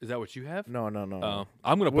 Is that what you have? No. Oh,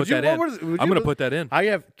 I'm gonna put that in. I'm gonna put that in. I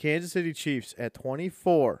have Kansas City Chiefs at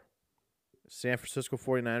 24. San Francisco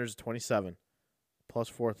 49ers at 27. Plus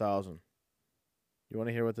 4,000. You want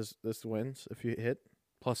to hear what this wins if you hit?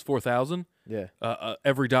 Plus 4,000. Yeah.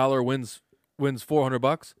 Every dollar wins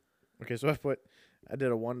 $400. Okay, so I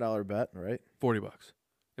did a $1 bet, right? $40.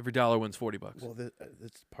 Every dollar wins $40. Well,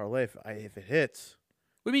 it's parlay. If it hits,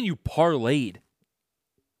 What do you mean you parlayed?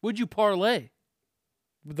 What'd you parlay?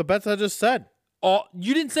 the bets I just said.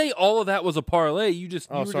 You didn't say all of that was a parlay. You just.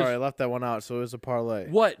 Oh, sorry, I left that one out. So it was a parlay.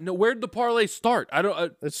 What? No, where did the parlay start? I don't.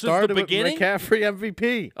 It since started the beginning. with McCaffrey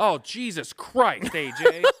MVP. Oh Jesus Christ,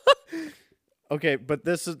 AJ! Okay, but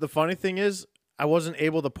this is the funny thing is I wasn't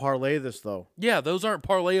able to parlay this though. Yeah, those aren't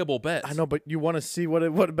parlayable bets. I know, but you want to see what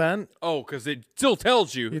it would have been? Oh, because it still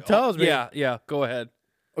tells you. It tells me. Yeah. Go ahead.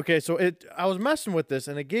 Okay, so I was messing with this,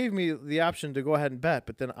 and it gave me the option to go ahead and bet,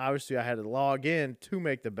 but then obviously I had to log in to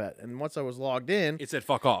make the bet. And once I was logged in, It said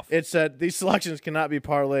fuck off. it said these selections cannot be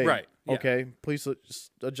parlayed. Right, yeah. Okay, please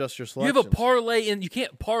just adjust your You selections. have a parlay, and you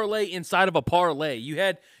can't parlay inside of a parlay. You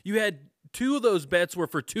had 2 of those bets were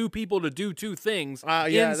for 2 people to do 2 things Yeah,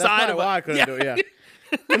 that's inside probably of why I couldn't do it. Yeah.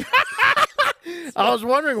 I was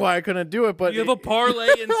wondering why I couldn't do it, but You have a parlay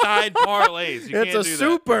inside parlays. You it's can't a do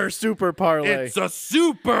that. super parlay. It's a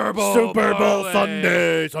Super Bowl. Super Bowl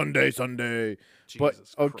parlay. Sunday. But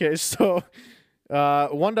Jesus okay, so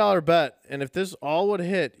 $1 bet, and if this all would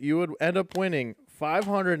hit, you would end up winning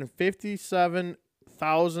 $557,000,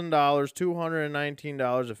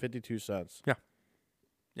 $219.52. Yeah.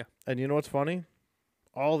 Yeah. And you know what's funny?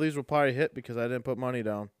 All these will probably hit because I didn't put money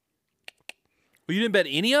down. Well, you didn't bet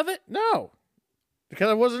any of it? No, because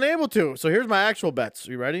I wasn't able to. So here's my actual bets.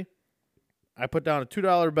 You ready? I put down a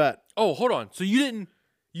 $2 bet. Oh, hold on. So you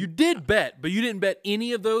did bet, but you didn't bet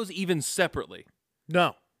any of those even separately.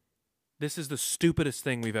 No, This is the stupidest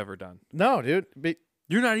thing we've ever done. no, dude.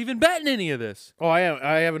 You're not even betting any of this. Oh, I am.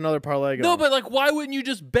 I have another parlay going. No, but like, why wouldn't you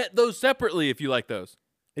just bet those separately if you like those?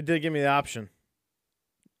 it did give me the option.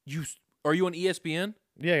 Are you on ESPN?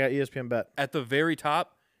 Yeah, I got ESPN bet. At the very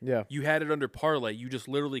top, Yeah. you had it under parlay. You just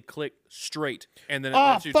literally click straight, and then it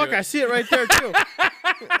Oh, lets you fuck, do it. I see it right there, too.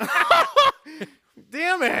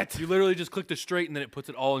 Damn it. You literally just click the straight, and then it puts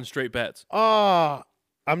it all in straight bets. Oh,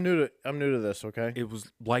 I'm new to this, okay? It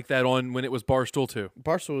was like that on when it was Barstool too.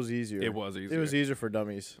 Barstool was easier. It was easier. It was easier for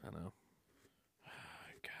dummies. I know.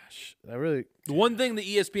 Gosh, I really... The one thing the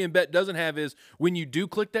ESPN bet doesn't have is when you do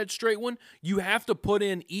click that straight one, you have to put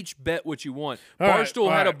in each bet what you want. All right, Barstool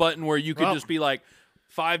all had a right. button where you could Well- just be like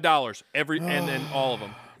 $5 every, and then all of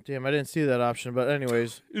them. Damn, I didn't see that option, but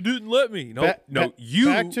anyways. It didn't let me. No, you.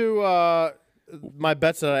 Back to my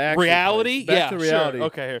bets that I actually reality. placed. Back to reality. Sure.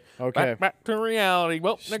 Okay, here. Okay. Back to reality.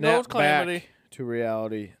 Well, there Snap goes Calamity. back to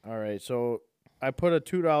reality. All right, so I put a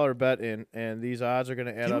 $2 bet in, and these odds are going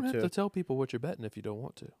to You add don't up have to... to tell people what you're betting if you don't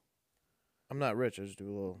want to. I'm not rich. I just do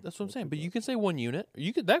a little... That's what I'm saying. But you can say 1 unit.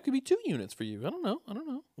 That could be 2 units for you. I don't know.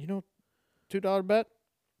 You know, $2 bet?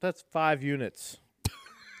 That's 5 units.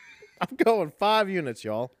 I'm going 5 units,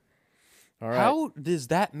 y'all. All right. How does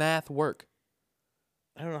that math work?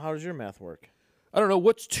 I don't know. How does your math work? I don't know.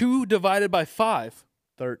 What's 2 divided by 5?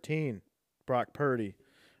 13. Brock Purdy.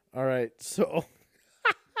 All right. So,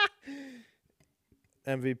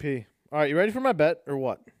 MVP. All right. You ready for my bet or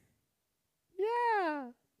what? Yeah.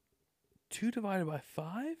 2 divided by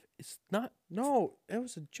 5? It's not. No, it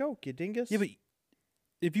was a joke, you dingus. Yeah, but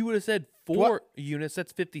if you would have said 4 What? units,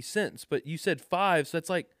 that's 50 cents. But you said 5, so that's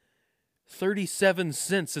like 37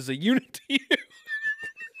 cents as a unit to you.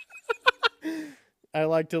 I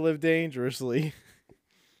like to live dangerously.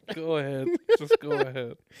 Go ahead. Just go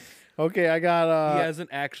ahead. Okay, I got... He hasn't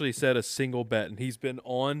actually said a single bet, and he's been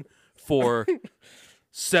on for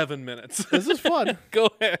 7 minutes. This is fun. Go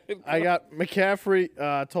ahead. I got McCaffrey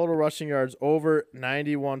total rushing yards over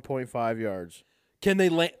 91.5 yards. Can they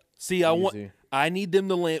land? See, Easy. I need them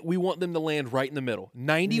to land. We want them to land right in the middle.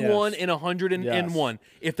 91 Yes. and 101.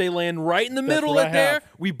 Yes. If they land right in the That's middle what I at there, have.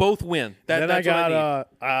 we both win. Then That's I what I need.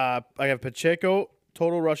 got I have Pacheco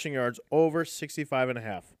total rushing yards over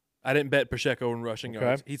 65.5. I didn't bet Pacheco in rushing Okay.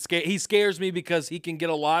 yards. He scares me because he can get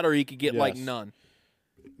a lot or he could get like Yes. none.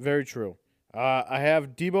 Very true. I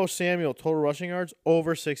have Debo Samuel total rushing yards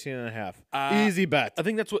over 16.5. Easy bet. I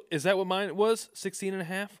think is that what mine was? 16 and a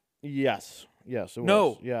half? Yes. Yes. It No.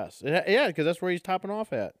 was. Yes. Yeah, because that's where he's topping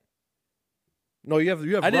off at. No, you have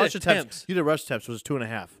I did rush attempts. attempts. You did rush attempts, which was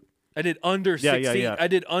 2.5. I did under Yeah, 16. yeah. I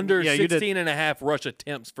did under Yeah, you did. 16 and a half rush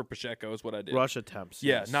attempts for Pacheco is what I did. Rush attempts.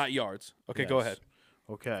 Yeah, yes. not yards. Okay, go Yes. ahead.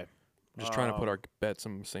 Okay. I'm just trying to put our bets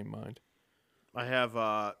in the same mind. I have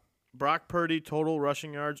Brock Purdy total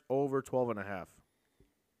rushing yards over 12.5.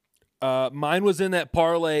 Mine was in that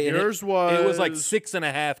parlay. And Yours it was like was-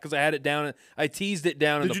 6.5 because I had it down. I teased it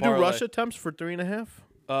down in Did the you do parlay. rush attempts for 3.5?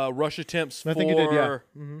 Rush attempts I for think you did. Yeah.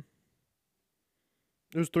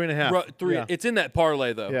 It was 3.5. three. Yeah. It's in that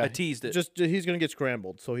parlay though. Yeah. I teased it. Just he's gonna get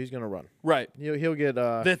scrambled, so he's gonna run. right. He'll get.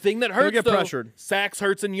 The thing that hurts get though, pressured. sacks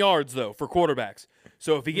hurts in yards though for quarterbacks.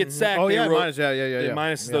 So if he gets sacked, Oh they yeah, ro- minus it yeah.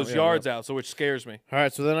 minuses Yeah, those yeah, yards yeah. out, so which scares me. All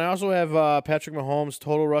right, so then I also have Patrick Mahomes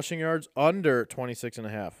total rushing yards under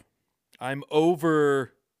 26.5. I'm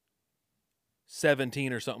over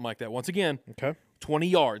 17 or something like that. Once again, Okay. 20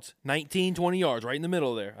 yards, 19, 20 yards, right in the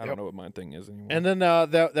middle there. I don't know what my thing is anymore. And then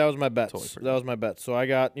that was my bets. Totally forgot. That was my bet. So I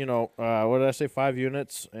got what did I say? 5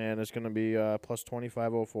 units, and it's gonna be plus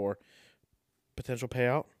 25.04. Potential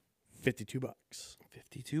payout, $52.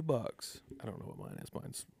 $52. I don't know what mine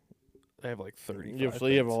is. I have like 30. You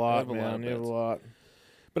have a lot, man. You have a lot.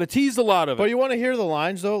 But I teased a lot of But it. you want to hear the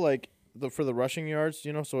lines though, like for the rushing yards,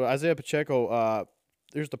 So Isaiah Pacheco,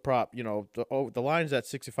 there's the prop, the line's at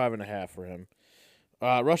 65.5 for him.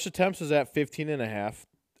 Rush attempts is at 15.5,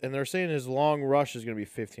 and they're saying his long rush is going to be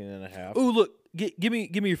 15.5. Ooh, look, give me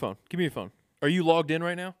your phone. Give me your phone. Are you logged in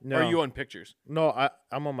right now? No. Or are you on pictures? No,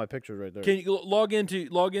 I'm on my pictures right there. Can you log into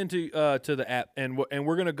to the app and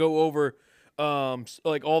we're gonna go over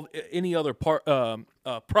like any other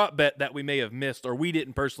prop bet that we may have missed or we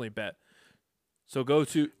didn't personally bet. So go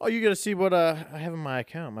to. Oh, you're going to see what I have in my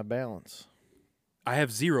account, my balance. I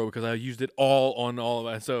have 0 because I used it all on all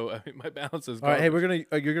of it. So I mean, my balance is. All right, hey, garbage.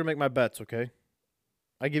 you're gonna make my bets, okay?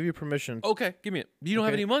 I give you permission. Okay, give me it. You don't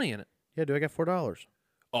have Okay. any money in it. Yeah, dude, I got $4.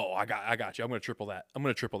 Oh, I got you. I'm gonna triple that.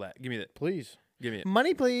 Give me that. Please, Give me it.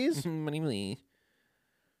 money, please. Money.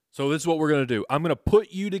 So this is what we're gonna do. I'm gonna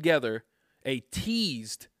put you together a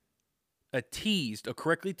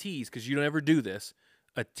correctly teased because you don't ever do this.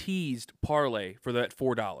 A teased parlay for that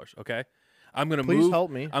 $4. Okay, I'm gonna Please move.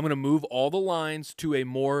 help me. I'm gonna move all the lines to a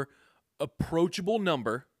more approachable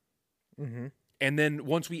number, Mm-hmm. and then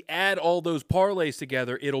once we add all those parlays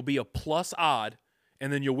together, it'll be a plus odd.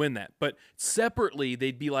 And then you'll win that. But separately,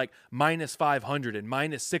 they'd be like minus 500 and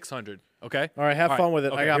minus 600. Okay? All right, have fun with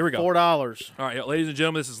it. Okay, I got here we go. $4. All right, ladies and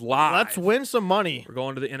gentlemen, this is live. Let's win some money. We're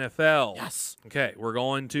going to the NFL. Yes. Okay, we're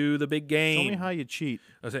going to the big Show game. me how you cheat.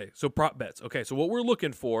 Okay, so prop bets. Okay, so what we're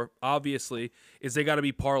looking for, obviously, is they got to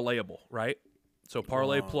be parlayable, right? So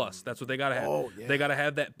parlay plus, that's what they got to have. Oh, yeah. They got to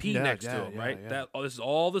have that P Yeah, next yeah, to them, yeah, right? yeah. This is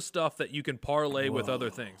all the stuff that you can parlay with other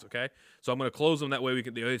things. Okay, so I'm going to close them that way we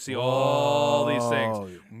can see all these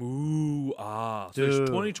things. Moo So there's Dude.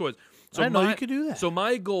 20 choices. So I didn't know you could do that. So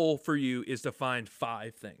my goal for you is to find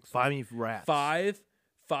 5 things. Find me rats. Five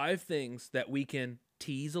things that we can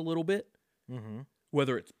tease a little bit, Mm-hmm.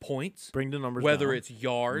 whether it's points, Bring the numbers whether down. it's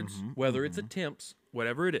yards, whether it's attempts,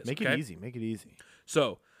 whatever it is. Make okay? it easy. Make it easy.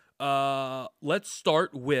 So, let's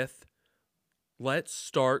start with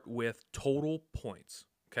total points.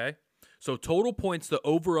 Okay. So total points, the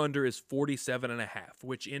over-under is 47.5,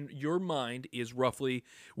 which in your mind is roughly,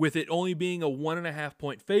 with it only being a 1.5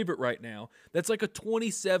 point favorite right now, that's like a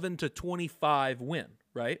 27-25 win,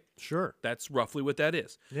 right? Sure. That's roughly what that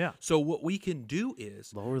is. Yeah. So what we can do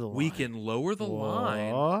is Lower the we line. can lower the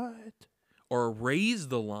line What? or raise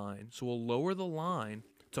the line. So we'll lower the line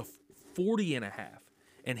to 40.5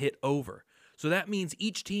 and hit over. So that means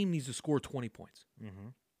each team needs to score 20 points. Mm-hmm.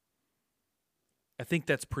 I think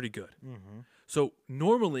that's pretty good. Mm-hmm. So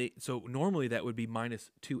normally that would be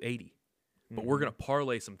minus 280, but we're gonna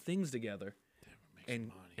parlay some things together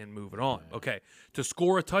and move it on. Okay, to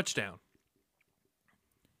score a touchdown,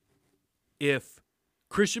 if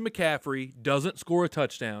Christian McCaffrey doesn't score a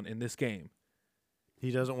touchdown in this game,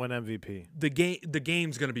 He doesn't win MVP. the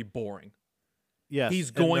game's gonna be boring. Yes. He's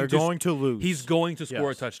and going they're to going to lose. He's going to score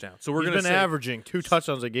Yes. a touchdown. So we're He's gonna been say, averaging 2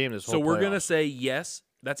 touchdowns a game this whole So we're playoffs. gonna say yes.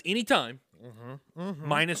 That's any time. Mm-hmm.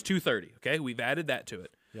 Minus 230. Okay, we've added that to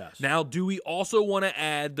it. Yes. Now, do we also want to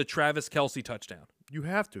add the Travis Kelce touchdown? You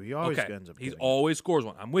have to. He always Okay. ends up. He getting it. always scores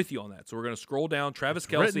one. I'm with you on that. So we're going to scroll down. Travis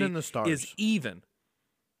It's written in Kelce the stars. is even.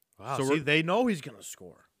 Wow. So See, they know he's gonna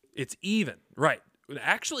score. It's even. Right.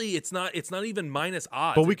 Actually, it's not even minus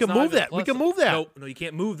odds. But we It's can not move even that. We plus. can move that. No, you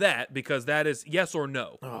can't move that because that is yes or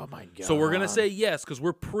no. Oh my god. So we're going to say yes because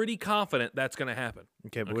we're pretty confident that's going to happen.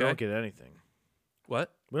 Okay, but we okay? don't get anything.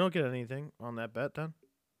 What? We don't get anything on that bet then.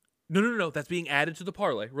 No. That's being added to the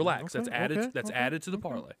parlay. Relax. Okay, That's added. okay, That's okay, added to the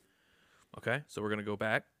parlay. Okay. So we're gonna go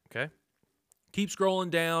back. Okay. Keep scrolling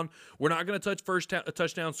down. We're not gonna touch a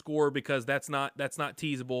touchdown score because that's not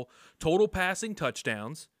teasable. Total passing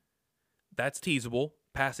touchdowns. That's teasable.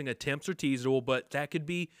 Passing attempts are teasable, but that could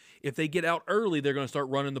be if they get out early, they're going to start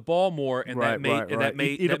running the ball more, and that may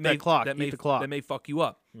Eat up that clock. That may, Eat the clock. That may fuck you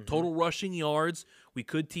up. Total rushing yards, we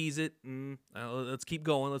could tease it. Let's keep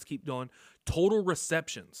going. Let's keep going. Total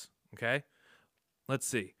receptions. Okay, let's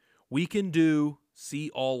see. We can see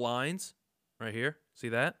all lines right here. See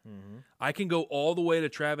that? I can go all the way to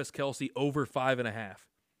Travis Kelce over 5.5.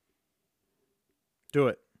 Do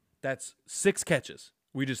it. That's 6 catches.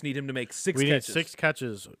 We just need him to make 6 We need catches. 6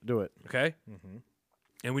 catches. Do it. Okay?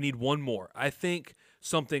 And we need one more. I think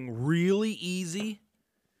something really easy,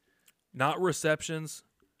 not receptions.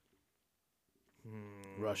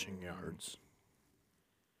 Rushing yards.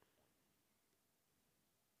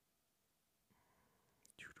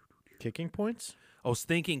 Kicking points? I was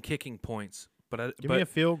thinking kicking points, but Give me a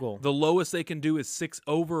field goal. the lowest they can do is 6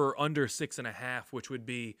 over or under 6.5, which would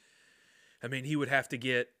be, he would have to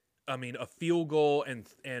get, a field goal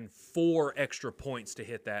and 4 extra points to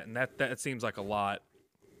hit that, and that seems like a lot.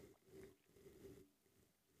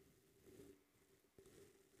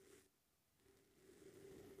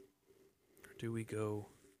 Or do we go?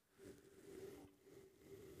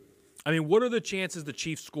 What are the chances the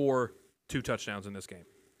Chiefs score 2 touchdowns in this game?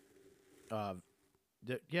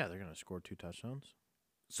 Yeah, they're going to score 2 touchdowns.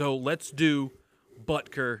 So let's do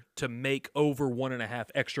Butker to make over 1.5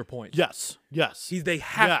 extra points. Yes. They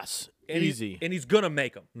have Yes. and Easy. he's gonna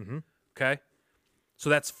make them. Mm-hmm. Okay, so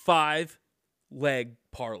that's 5-leg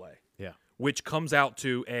parlay. Yeah. Which comes out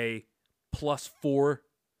to a plus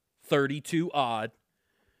 432 odd,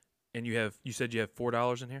 and you said you have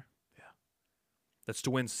 $4 in here. Yeah. That's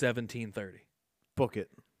to win 1730. Book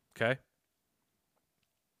it. Okay.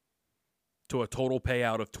 To a total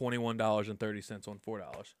payout of $21.30 on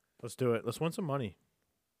 $4. Let's do it. Let's win some money.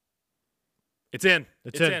 It's in.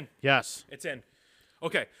 It's in. Yes. It's in.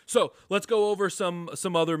 Okay, so let's go over some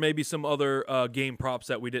other game props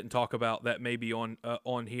that we didn't talk about that may be on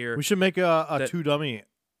here. We should make a 2 dummy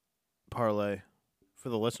parlay for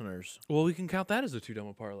the listeners. Well, we can count that as a 2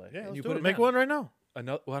 dummy parlay. Yeah, And let's you do put it. Make down. one right now.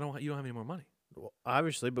 Another. Well, you don't have any more money. Well,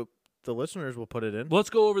 obviously, but the listeners will put it in. Well, let's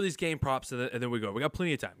go over these game props and then we go. We got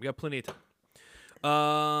plenty of time.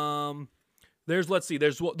 There's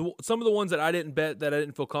some of the ones that I didn't bet that I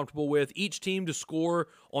didn't feel comfortable with. Each team to score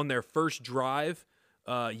on their first drive.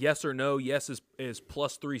 Yes or no. Yes is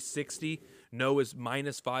plus 360. No is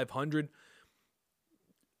minus 500.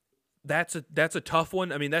 That's a tough one.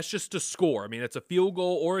 That's just to score. It's a field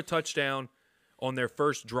goal or a touchdown on their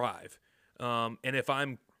first drive. And if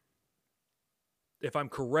I'm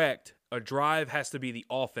correct, a drive has to be the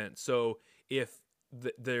offense. So if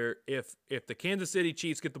the Kansas City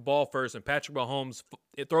Chiefs get the ball first and Patrick Mahomes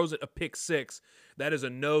throws it a pick 6, that is a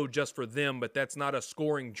no just for them, but that's not a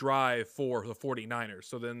scoring drive for the 49ers.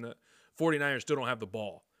 So then the 49ers still don't have the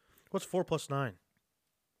ball. What's 4 plus 9?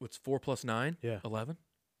 What's 4 plus 9? Yeah. 11?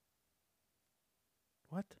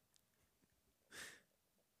 What?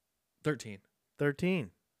 13.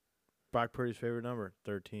 13. Brock Purdy's favorite number,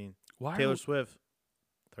 13. Why Taylor are Swift,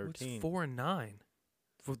 what's 13. 4 and 9?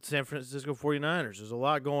 For San Francisco 49ers. There's a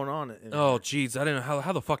lot going on. Oh, geez. I didn't know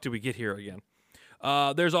how the fuck did we get here again?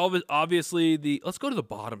 There's obviously let's go to the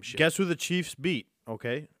bottom shit. Guess who the Chiefs beat,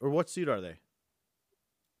 okay? Or what seed are they?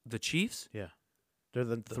 The Chiefs? Yeah. They're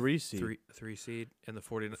the 3 seed. Three seed, and the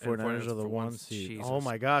 49ers are the 1 seed. Jesus. Oh,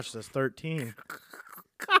 my gosh. That's 13.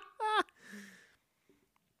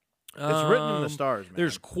 It's written in the stars, man.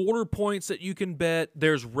 There's quarter points that you can bet.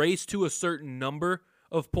 There's race to a certain number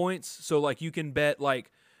of points. So, you can bet,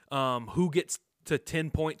 who gets to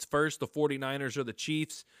 10 points first, the 49ers or the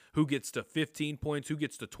Chiefs, who gets to 15 points, who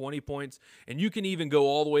gets to 20 points, and you can even go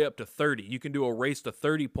all the way up to 30. You can do a race to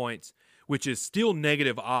 30 points, which is still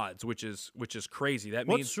negative odds, which is crazy. That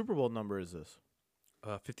What means Super Bowl number is this?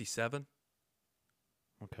 57.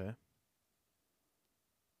 Okay.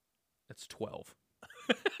 That's 12.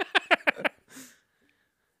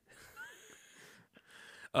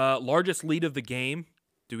 Largest lead of the game.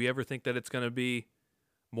 Do we ever think that it's going to be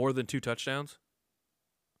more than 2 touchdowns?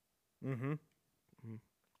 Mm-hmm.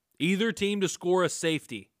 Either team to score a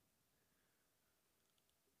safety.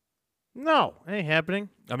 No, ain't happening.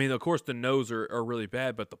 I mean, of course, the no's are really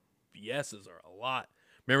bad, but the yeses are a lot.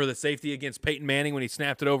 Remember the safety against Peyton Manning when he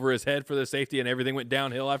snapped it over his head for the safety and everything went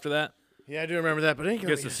downhill after that? Yeah, I do remember that, but it ain't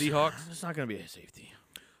gonna Against be the Seahawks? It's not going to be a safety.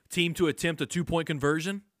 Team to attempt a 2-point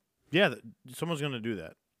conversion. Yeah, someone's going to do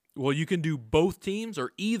that. Well, you can do both teams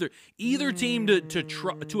or either team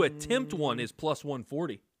to attempt one is plus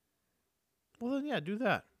 140. Well, then, yeah, do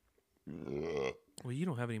that. Well, you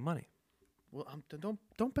don't have any money. Well,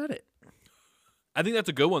 don't bet it. I think that's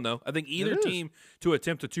a good one, though. I think either is. team to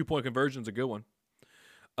attempt a 2-point conversion is a good one.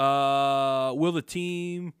 Will the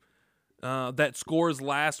team that scores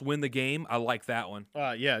last win the game? I like that one.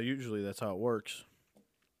 Yeah, usually that's how it works.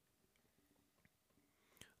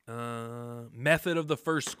 Method of the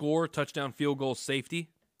first score, touchdown, field goal, safety,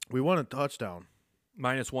 We won a touchdown.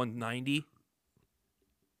 minus 190.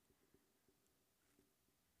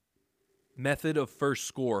 Method of first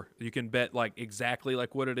score. You can bet like exactly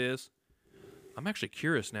like what it is. I'm actually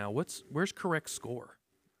curious now. Where's correct score?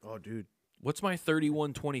 Oh, dude. What's my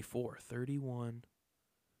 31-24? 31.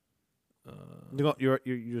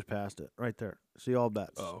 You just passed it right there. See all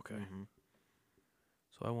bets. Oh, okay. Mhm.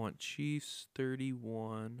 So I want Chiefs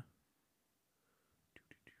 31.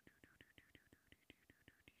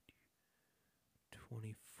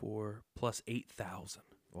 24 plus 8,000.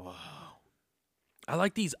 Wow. I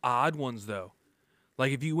like these odd ones though.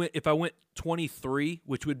 Like if I went 23,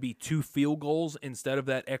 which would be 2 field goals instead of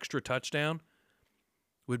that extra touchdown,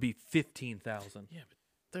 would be 15,000. Yeah, but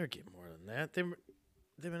they're getting more than that.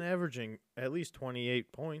 They've been averaging at least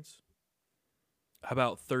 28 points. How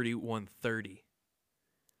about 31-30?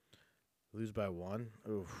 Lose by 1.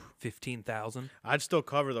 Oof. 15,000. I'd still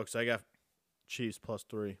cover though, because I got Chiefs plus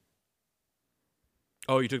 3.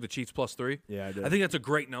 Oh, you took the Chiefs plus 3? Yeah, I did. I think that's a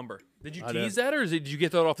great number. Did you I tease did. that, or did you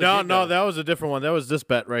get that off the No, get-go? that was a different one. That was this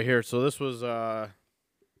bet right here. So this was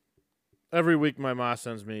every week my mom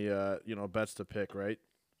sends me bets to pick, right?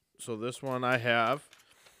 So this one I have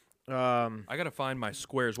I got to find my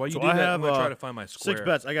squares. While you So do I that, have, I'm going to try to find my square. 6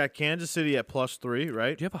 bets. I got Kansas City at plus 3,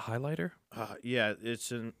 right? Do you have a highlighter? Yeah,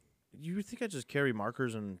 it's in. You would think I just carry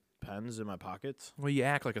markers and pens in my pockets? Well, you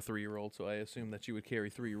act like a 3-year-old, so I assume that you would carry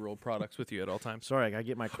 3-year-old products with you at all times. Sorry, I gotta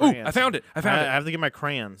get my Oh, crayons. I found it. I I found it. have to get my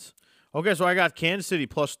crayons. Okay, so I got Kansas City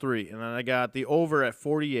plus 3, and then I got the over at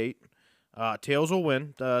 48. Tails will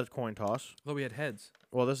win the coin toss. Thought we had heads.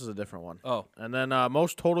 Well, this is a different one. Oh, And then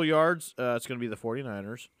most total yards, it's going to be the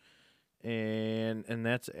 49ers. And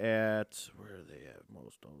that's at, where are they at?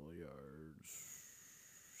 Most total yards.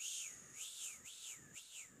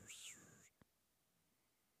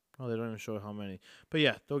 Oh, they don't even show how many. But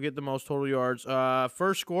yeah, they'll get the most total yards.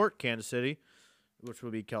 First score, Kansas City, which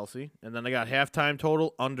will be Kelsey. And then I got halftime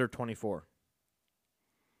total under 24.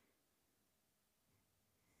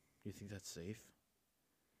 You think that's safe?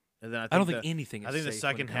 And then I don't think anything is I think the safe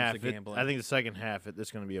second when it comes half. to gambling. I think the second half.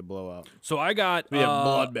 It's going to be a blowout. So I got Be a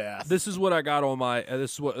bloodbath. This is what I got on my.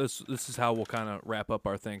 This is how we'll kind of wrap up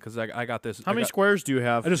our thing because I got this. How many squares do you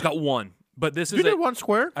have? I just got one, but this You is did 1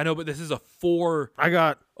 square? I know, but this is a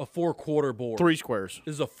 4-quarter board. 3 squares.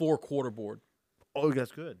 This is a 4-quarter board. Oh,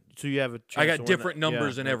 that's good. So you have a chance I got to win different that.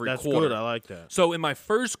 numbers in every that's quarter. Good. I like that. So in my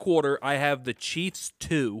first quarter, I have the Chiefs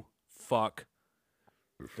 2. Fuck.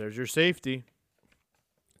 There's your safety.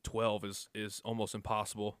 12 is almost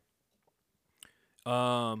impossible.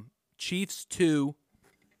 Chiefs 2,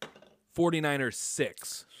 49ers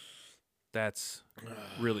 6. That's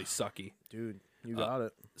really sucky. Dude, you got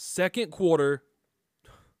it. Second quarter,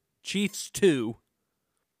 Chiefs 2,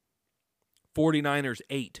 49ers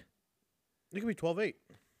 8. It could be 12-8.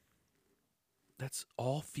 That's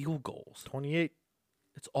all field goals. 28,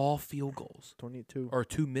 It's all field goals. 22. Or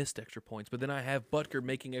 2 missed extra points. But then I have Butker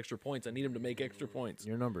making extra points. I need him to make extra points.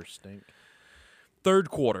 Your numbers stink. Third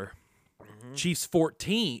quarter, Chiefs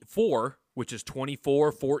 4, which is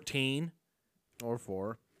 24-14. Or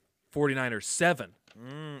 4. 49ers 7.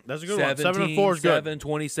 That's a good one. 7 and 17, 4 is good. 7,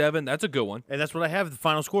 27. That's a good one. And that's what I have. The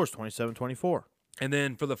final score is 27-24. And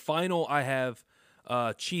then for the final, I have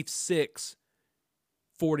Chiefs 6,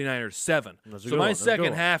 49ers 7. That's a So good my one. That's a good second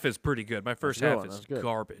one. half is pretty good. My first a good half one. is That's good.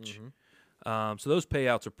 garbage. So those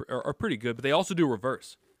payouts are pretty good, but they also do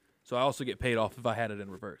reverse. So I also get paid off if I had it in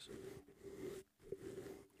reverse.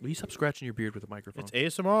 Will you stop scratching your beard with the microphone? It's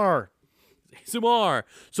ASMR. ASMR.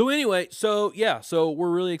 So anyway, so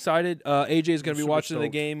we're really excited. AJ is going to be super watching the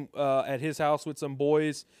stoked. game at his house with some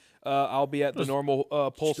boys. I'll be at the normal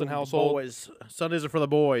Polson household. Boys. Sundays are for the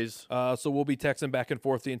boys. So we'll be texting back and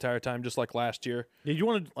forth the entire time, just like last year. Did you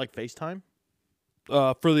want to, FaceTime?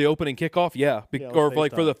 For the opening kickoff, yeah, let's or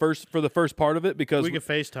like for FaceTime. the first part of it, because We can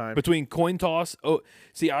FaceTime. between coin toss. Oh,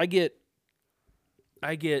 see, I get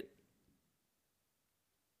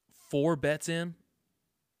 4 bets in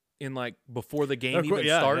like before the game even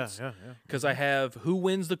starts, Yeah. because I have who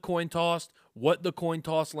wins the coin toss, what the coin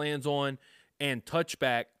toss lands on, and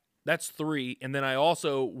touchback. That's 3, and then I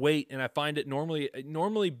also wait, and I find it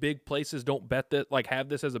normally big places don't bet that, like have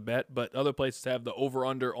this as a bet, but other places have the over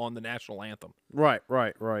under on the national anthem, Right.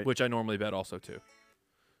 which I normally bet also too.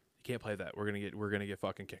 You can't play that. We're gonna get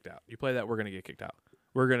fucking kicked out. You play that, we're gonna get kicked out.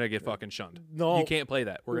 We're gonna get fucking shunned. No. You can't play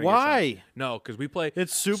that. We're gonna Why? Get shunned. No, because we play.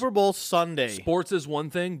 It's Super Bowl Sunday. Sports is one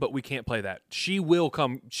thing, but we can't play that. She will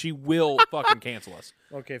come. She will fucking cancel us.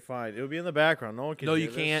 Okay, fine. It'll be in the background. No one can. No, hear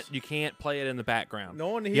you can't. This. You can't play it in the background. No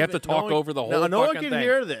one. You have to talk over the whole. No, no one fucking can thing.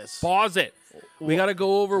 hear this. Pause it. We got to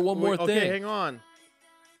go over one more Okay, thing. hang on.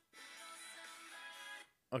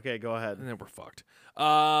 Okay, go ahead. And then we're fucked.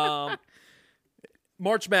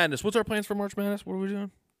 March Madness. What's our plans for March Madness? What are we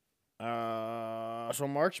doing? So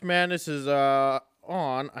March Madness is on.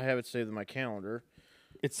 I have it saved in my calendar.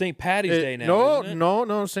 It's St. Patty's Day now. isn't it?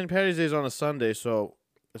 No. St. Patty's Day is on a Sunday, so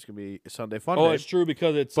it's gonna be a Sunday fun Oh, day. it's true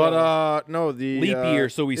because it's But no, the leap year,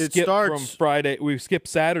 so we it skip from starts, Friday. We skip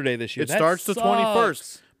Saturday this year. It That starts the sucks.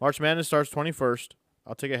 21st. March Madness starts 21st.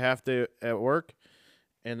 I'll take a half day at work,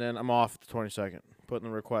 and then I'm off the 22nd. Putting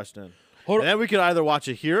the request in. Hold And then we could either watch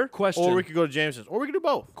it here, Question. or we could go to Jameson's, or we could do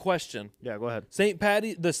both. Question: Yeah, go ahead.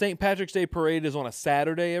 the St. Patrick's Day parade is on a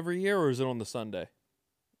Saturday every year, or is it on the Sunday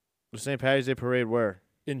The St. Patty's Day parade where?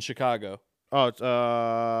 in Chicago? Oh, it's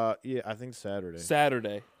yeah, I think Saturday.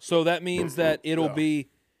 Saturday. So that means that it'll Yeah. be.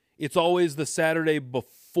 It's always the Saturday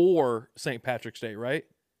before St. Patrick's Day, right?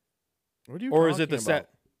 What are you Or is it the talking about?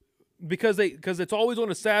 because it's always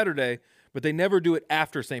on a Saturday, but they never do it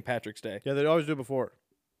after St. Patrick's Day. Yeah, they always do it before.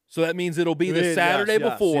 So that means it'll be the Yes, Saturday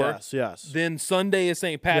yes, before. Yes. Then Sunday is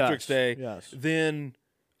St. Patrick's Yes, Day. yes. Then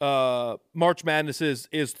March Madness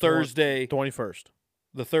is Thursday. 21st.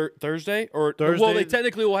 The Thursday or Thursday- well, they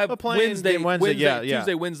technically will have The playing Wednesday, game Wednesday, yeah.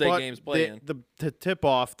 Tuesday, Wednesday But games playing. The tip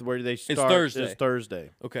off where they start Thursday. is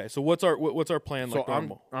Thursday. Okay, so what's our plan So like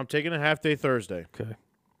normal? I'm taking a half day Thursday. Okay.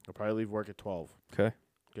 I'll probably leave work at 12. Okay.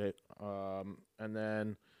 Okay. And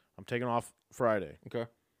then I'm taking off Friday. Okay.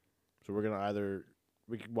 So we're gonna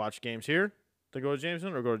we could watch games here to go to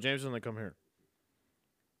Jameson, or go to Jameson and then come here.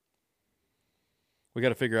 We got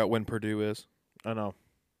to figure out when Purdue is. I know.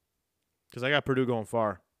 Because I got Purdue going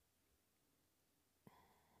far.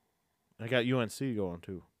 I got UNC going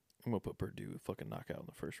too. I'm gonna put Purdue fucking knockout in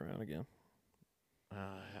the first round again.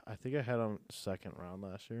 I think I had them second round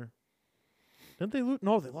last year. Didn't they lose?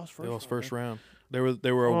 No, they lost first. They lost round, first round.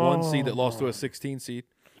 They were a 1 seed that lost to Oh. a 16 seed.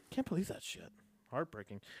 Can't believe that shit.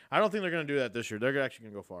 Heartbreaking. I don't think they're gonna do that this year. They're actually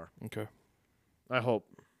gonna go far. Okay. I hope.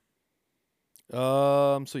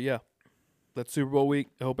 So yeah, that's Super Bowl week.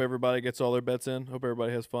 I hope everybody gets all their bets in. Hope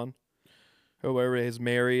everybody has fun. Hope everybody is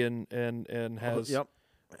merry and has Yep.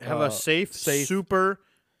 Have a safe, super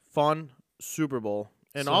fun Super Bowl.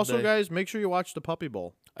 And also, Sunday. guys, make sure you watch the Puppy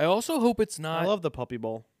Bowl. I also hope it's not. I love the Puppy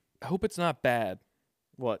Bowl. I hope it's not bad.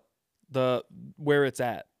 What? Where it's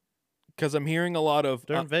at, because I'm hearing a lot of.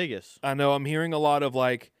 They're in Vegas. I know I'm hearing a lot of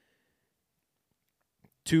like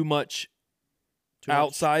too much Too much-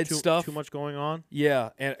 outside stuff. Too much going on. Yeah,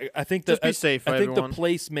 and I think Just be safe, I think everyone. the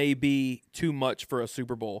place may be too much for a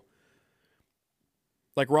Super Bowl.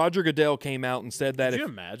 Like Roger Goodell came out and said that Could you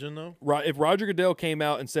imagine though? if Roger Goodell came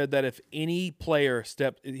out and said that if any player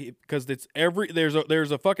stepped, because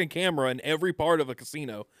there's a fucking camera in every part of a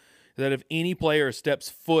casino, that if any player steps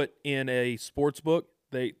foot in a sports book,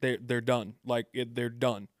 they're done. Like they're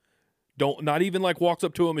done. Not even like walks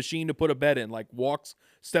up to a machine to put a bet in. Like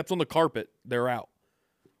steps on the carpet, they're out.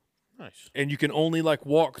 Nice. And you can only like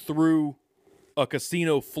walk through a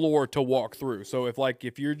casino floor to walk through. So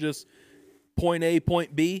if you're just point A,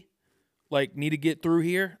 point B, like need to get through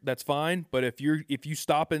here, that's fine. But if you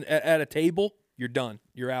stop at a table, you're done.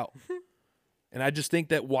 You're out. And I just think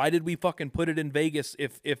that why did we fucking put it in Vegas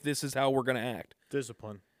if this is how we're gonna act?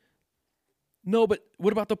 Discipline. No, but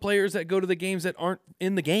what about the players that go to the games that aren't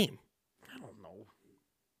in the game? I don't know.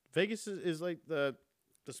 Vegas is like the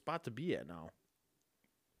spot to be at now.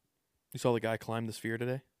 You saw the guy climb the sphere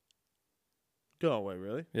today? No way,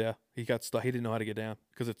 really? Yeah, he got stuck. He didn't know how to get down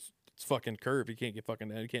because it's fucking curved. He can't get fucking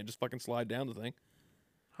down. He can't just fucking slide down the thing.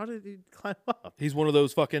 How did he climb up? He's one of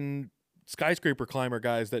those fucking skyscraper climber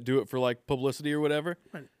guys that do it for like publicity or whatever.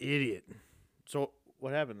 What an idiot. So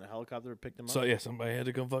what happened? The helicopter picked him up? So yeah, somebody had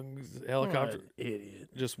to come fucking What helicopter, an idiot.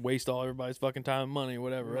 just waste all everybody's fucking time and money or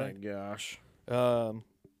whatever, Oh right? my gosh. But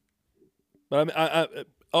I mean,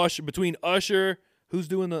 Usher, between Usher, Who's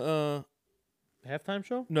doing the Halftime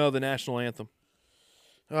show? no, the national anthem?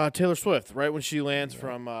 Taylor Swift, right when she lands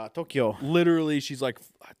from Tokyo. Literally, she's like,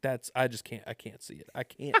 I can't see it. I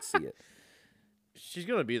can't see it. She's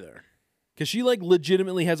gonna be there. Because she, like,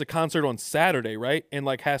 legitimately has a concert on Saturday, right? And,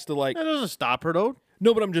 like, has to, like... That doesn't stop her, though.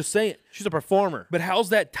 No, but I'm just saying. She's a performer. But how's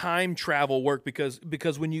that time travel work? Because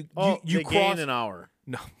when you they cross... gain an hour.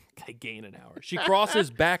 No, they gain an hour. She crosses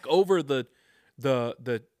back over the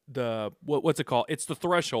what's it called? It's the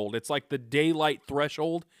threshold. It's like the daylight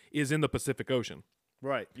threshold is in the Pacific Ocean.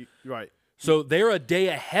 Right, right. So they're a day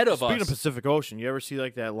ahead of Speaking us. of Pacific Ocean, you ever see,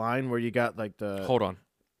 like, that line where you got, like, the... Hold on.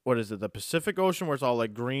 What is it? The Pacific Ocean where it's all,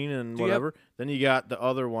 like, green and Do you whatever? Then you got the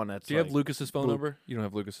other one that's, Do you like... have Lucas's phone number? You don't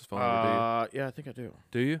have Lucas's phone number, Yeah, I think I do. do you?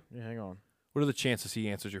 Do you? Yeah, hang on. What are the chances he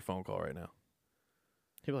answers your phone call right now?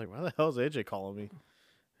 He'd be like, why the hell is AJ calling me?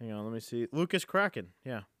 Hang on, let me see. Lucas Kraken.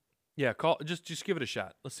 Yeah. Yeah, call. Just give it a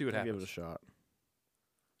shot. Let's see what I'll happens. give it a shot.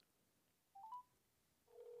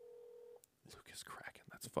 Lucas Kraken.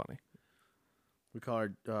 That's funny. We call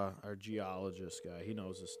our geologist guy. He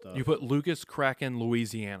knows his stuff. You put Lucas Kraken,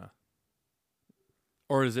 Louisiana,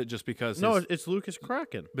 or is it just because? No, it's Lucas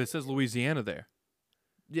Kraken. But it says Louisiana there.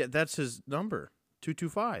 Yeah, that's his number.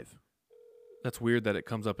 225. That's weird that it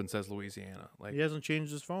comes up and says Louisiana. Like, He hasn't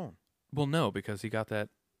changed his phone. well, no, because he got that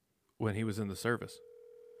when he was in the service.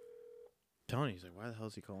 Tony's like, why the hell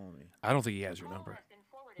is he calling me? I don't think he has your number.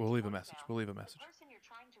 We'll leave a message. We'll leave a message. The person you're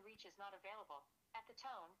trying to reach is not available. At the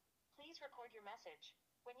tone, please record your message.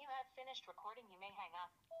 When you have finished recording, you may hang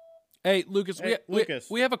up. Hey, Lucas. Hey, Lucas.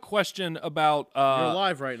 We have a question about. You're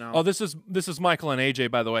live right now. Oh, this is Michael and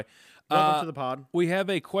AJ, by the way. Welcome to the pod. We have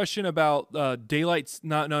a question about not daylight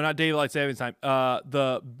savings time.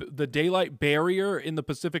 The daylight barrier in the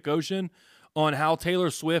Pacific Ocean, on how Taylor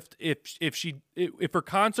Swift, if her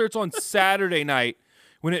concert's on Saturday night,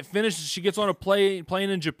 when it finishes, she gets on a plane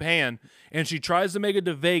in Japan and she tries to make it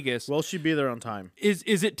to Vegas. Will she be there on time? Is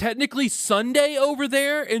it technically Sunday over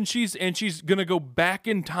there, and she's gonna go back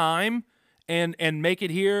in time and make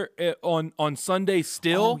it here on Sunday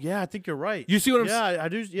still? Oh, yeah, I think you're right. You see what I'm saying? Yeah, I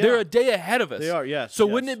do. Yeah. They're a day ahead of us. They are, yes. So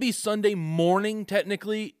yes. wouldn't it be Sunday morning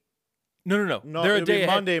technically? No. No, They're a it'll day be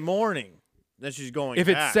ahead. Monday morning. Then she's going If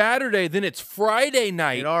back. it's Saturday, then it's Friday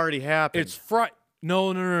night. It already happened. It's Friday.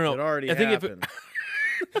 No. It already I think happened.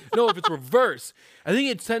 if it's reverse, I think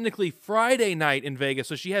it's technically Friday night in Vegas,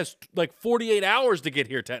 so she has like 48 hours to get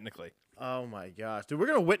here technically. Oh my gosh, dude, we're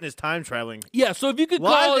gonna witness time traveling Yeah, so if you could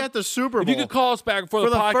call live us, at the Super Bowl. if you could call us back for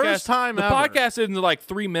For the the podcast, first time the ever. podcast isn't like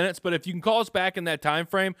 3 minutes, but if you can call us back in that time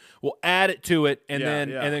frame, we'll add it to it and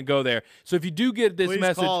Yeah, then go there. So if you do get this Please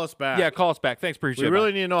message, call us back. Yeah, call us back. Thanks, appreciate we it.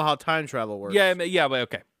 really Bye. need to know how time travel works. Yeah, but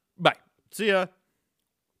okay. Bye. See ya.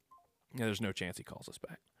 Yeah, there's no chance he calls us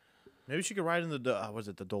back. Maybe she could ride in the was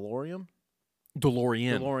it the DeLorean?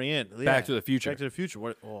 DeLorean. DeLorean. Back to the Future. Back to the Future.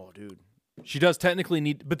 What? Oh, dude. She does technically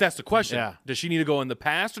need, but that's the question. Yeah. Does she need to go in the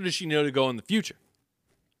past or does she need to go in the future?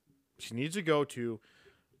 She needs to go to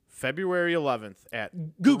February 11th at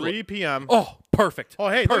Google 3 p.m. Oh, perfect. Oh,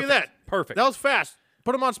 hey, perfect. look at that. Perfect. That was fast.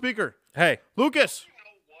 Put him on speaker. Hey, Lucas.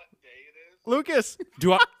 Lucas.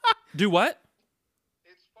 do I do what?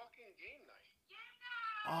 It's fucking game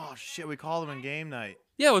night. Oh shit, we called him in game night.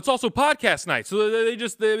 Yeah, well, it's also podcast night, so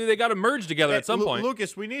they got to merge together at some Hey, point.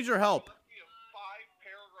 Lucas, we need your help. Be a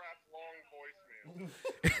 5-paragraph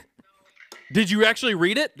long voicemail. Did you actually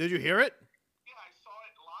read it? Did you hear it? Yeah, I saw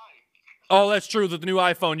it live. Oh, that's true. With the new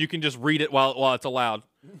iPhone, you can just read it while it's allowed.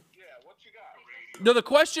 Yeah, what you got? No, the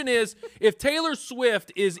question is, if Taylor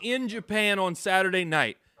Swift is in Japan on Saturday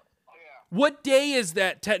night, what day is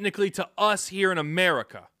that technically to us here in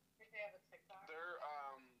America?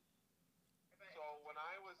 There, so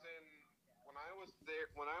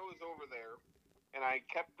when I was over there, and I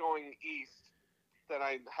kept going east, then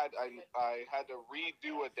I had to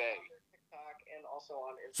redo a day.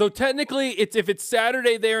 So technically, if it's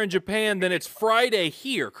Saturday there in Japan, then it's Friday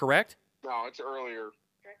here, correct? No, it's earlier.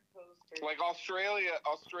 Like Australia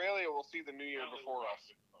will see the New Year before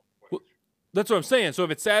us. That's what I'm saying. So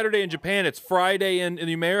if it's Saturday in Japan, it's Friday in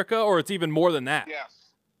America, or it's even more than that. Yes.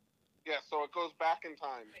 Yes, so it goes back in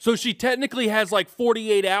time. So she technically has like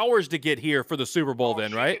 48 hours to get here for the Super Bowl, then,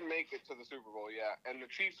 She right? can make it to the Super Bowl, yeah. And the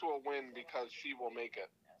Chiefs will win because she will make it.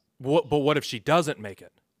 But what if she doesn't make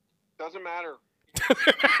it? Doesn't matter. She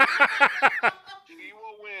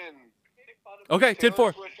will win. Okay,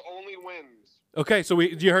 Taylor 10-4. Swift only wins. Okay, so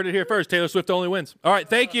you heard it here first. Taylor Swift only wins. All right,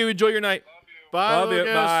 thank you. Enjoy your night. Bye, Love you.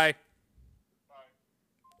 Lucas. Bye.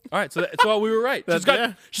 All right, so we were right.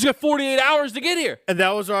 That's- She's got 48 hours to get here. And that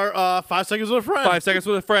was our 5 seconds with a friend. 5 seconds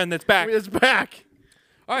with a friend that's back. It's back.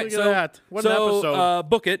 All right, Look at that. What an so episode.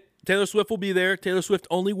 book it. Taylor Swift will be there. Taylor Swift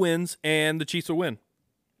only wins, and the Chiefs will win.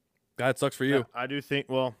 That sucks for you. I do think.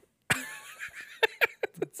 Well,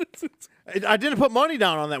 I didn't put money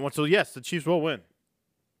down on that one, so yes, the Chiefs will win.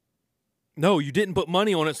 No, you didn't put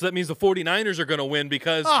money on it, so that means the 49ers are going to win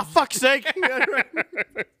because. Oh, fuck's sake!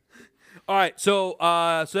 All right, so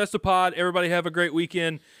that's the pod. Everybody have a great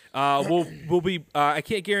weekend. We'll be. I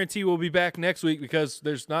can't guarantee we'll be back next week because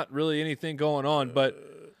there's not really anything going on, but.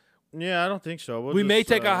 Yeah, I don't think so. We may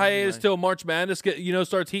take a hiatus till March Madness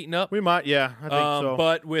starts heating up. We might, yeah, I think so.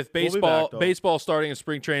 But with baseball, back, baseball starting in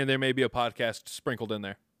spring training, there may be a podcast sprinkled in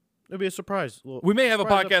there. It'll be a surprise. We may have a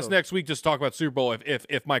podcast episode. next week just to talk about Super Bowl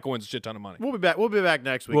if Michael wins a shit ton of money. We'll be back. We'll be back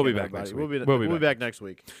next week. We'll be back next week. We'll be back next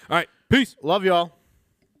week. All right, peace. Love y'all.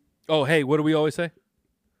 Oh, hey, what do we always say?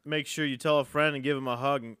 Make sure you tell a friend and give him a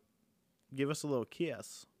hug and give us a little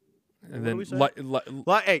kiss. And What do then we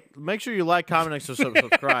say? Hey, make sure you like, comment, and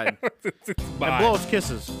subscribe. Bye. And blow us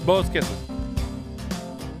kisses. Blow us kisses.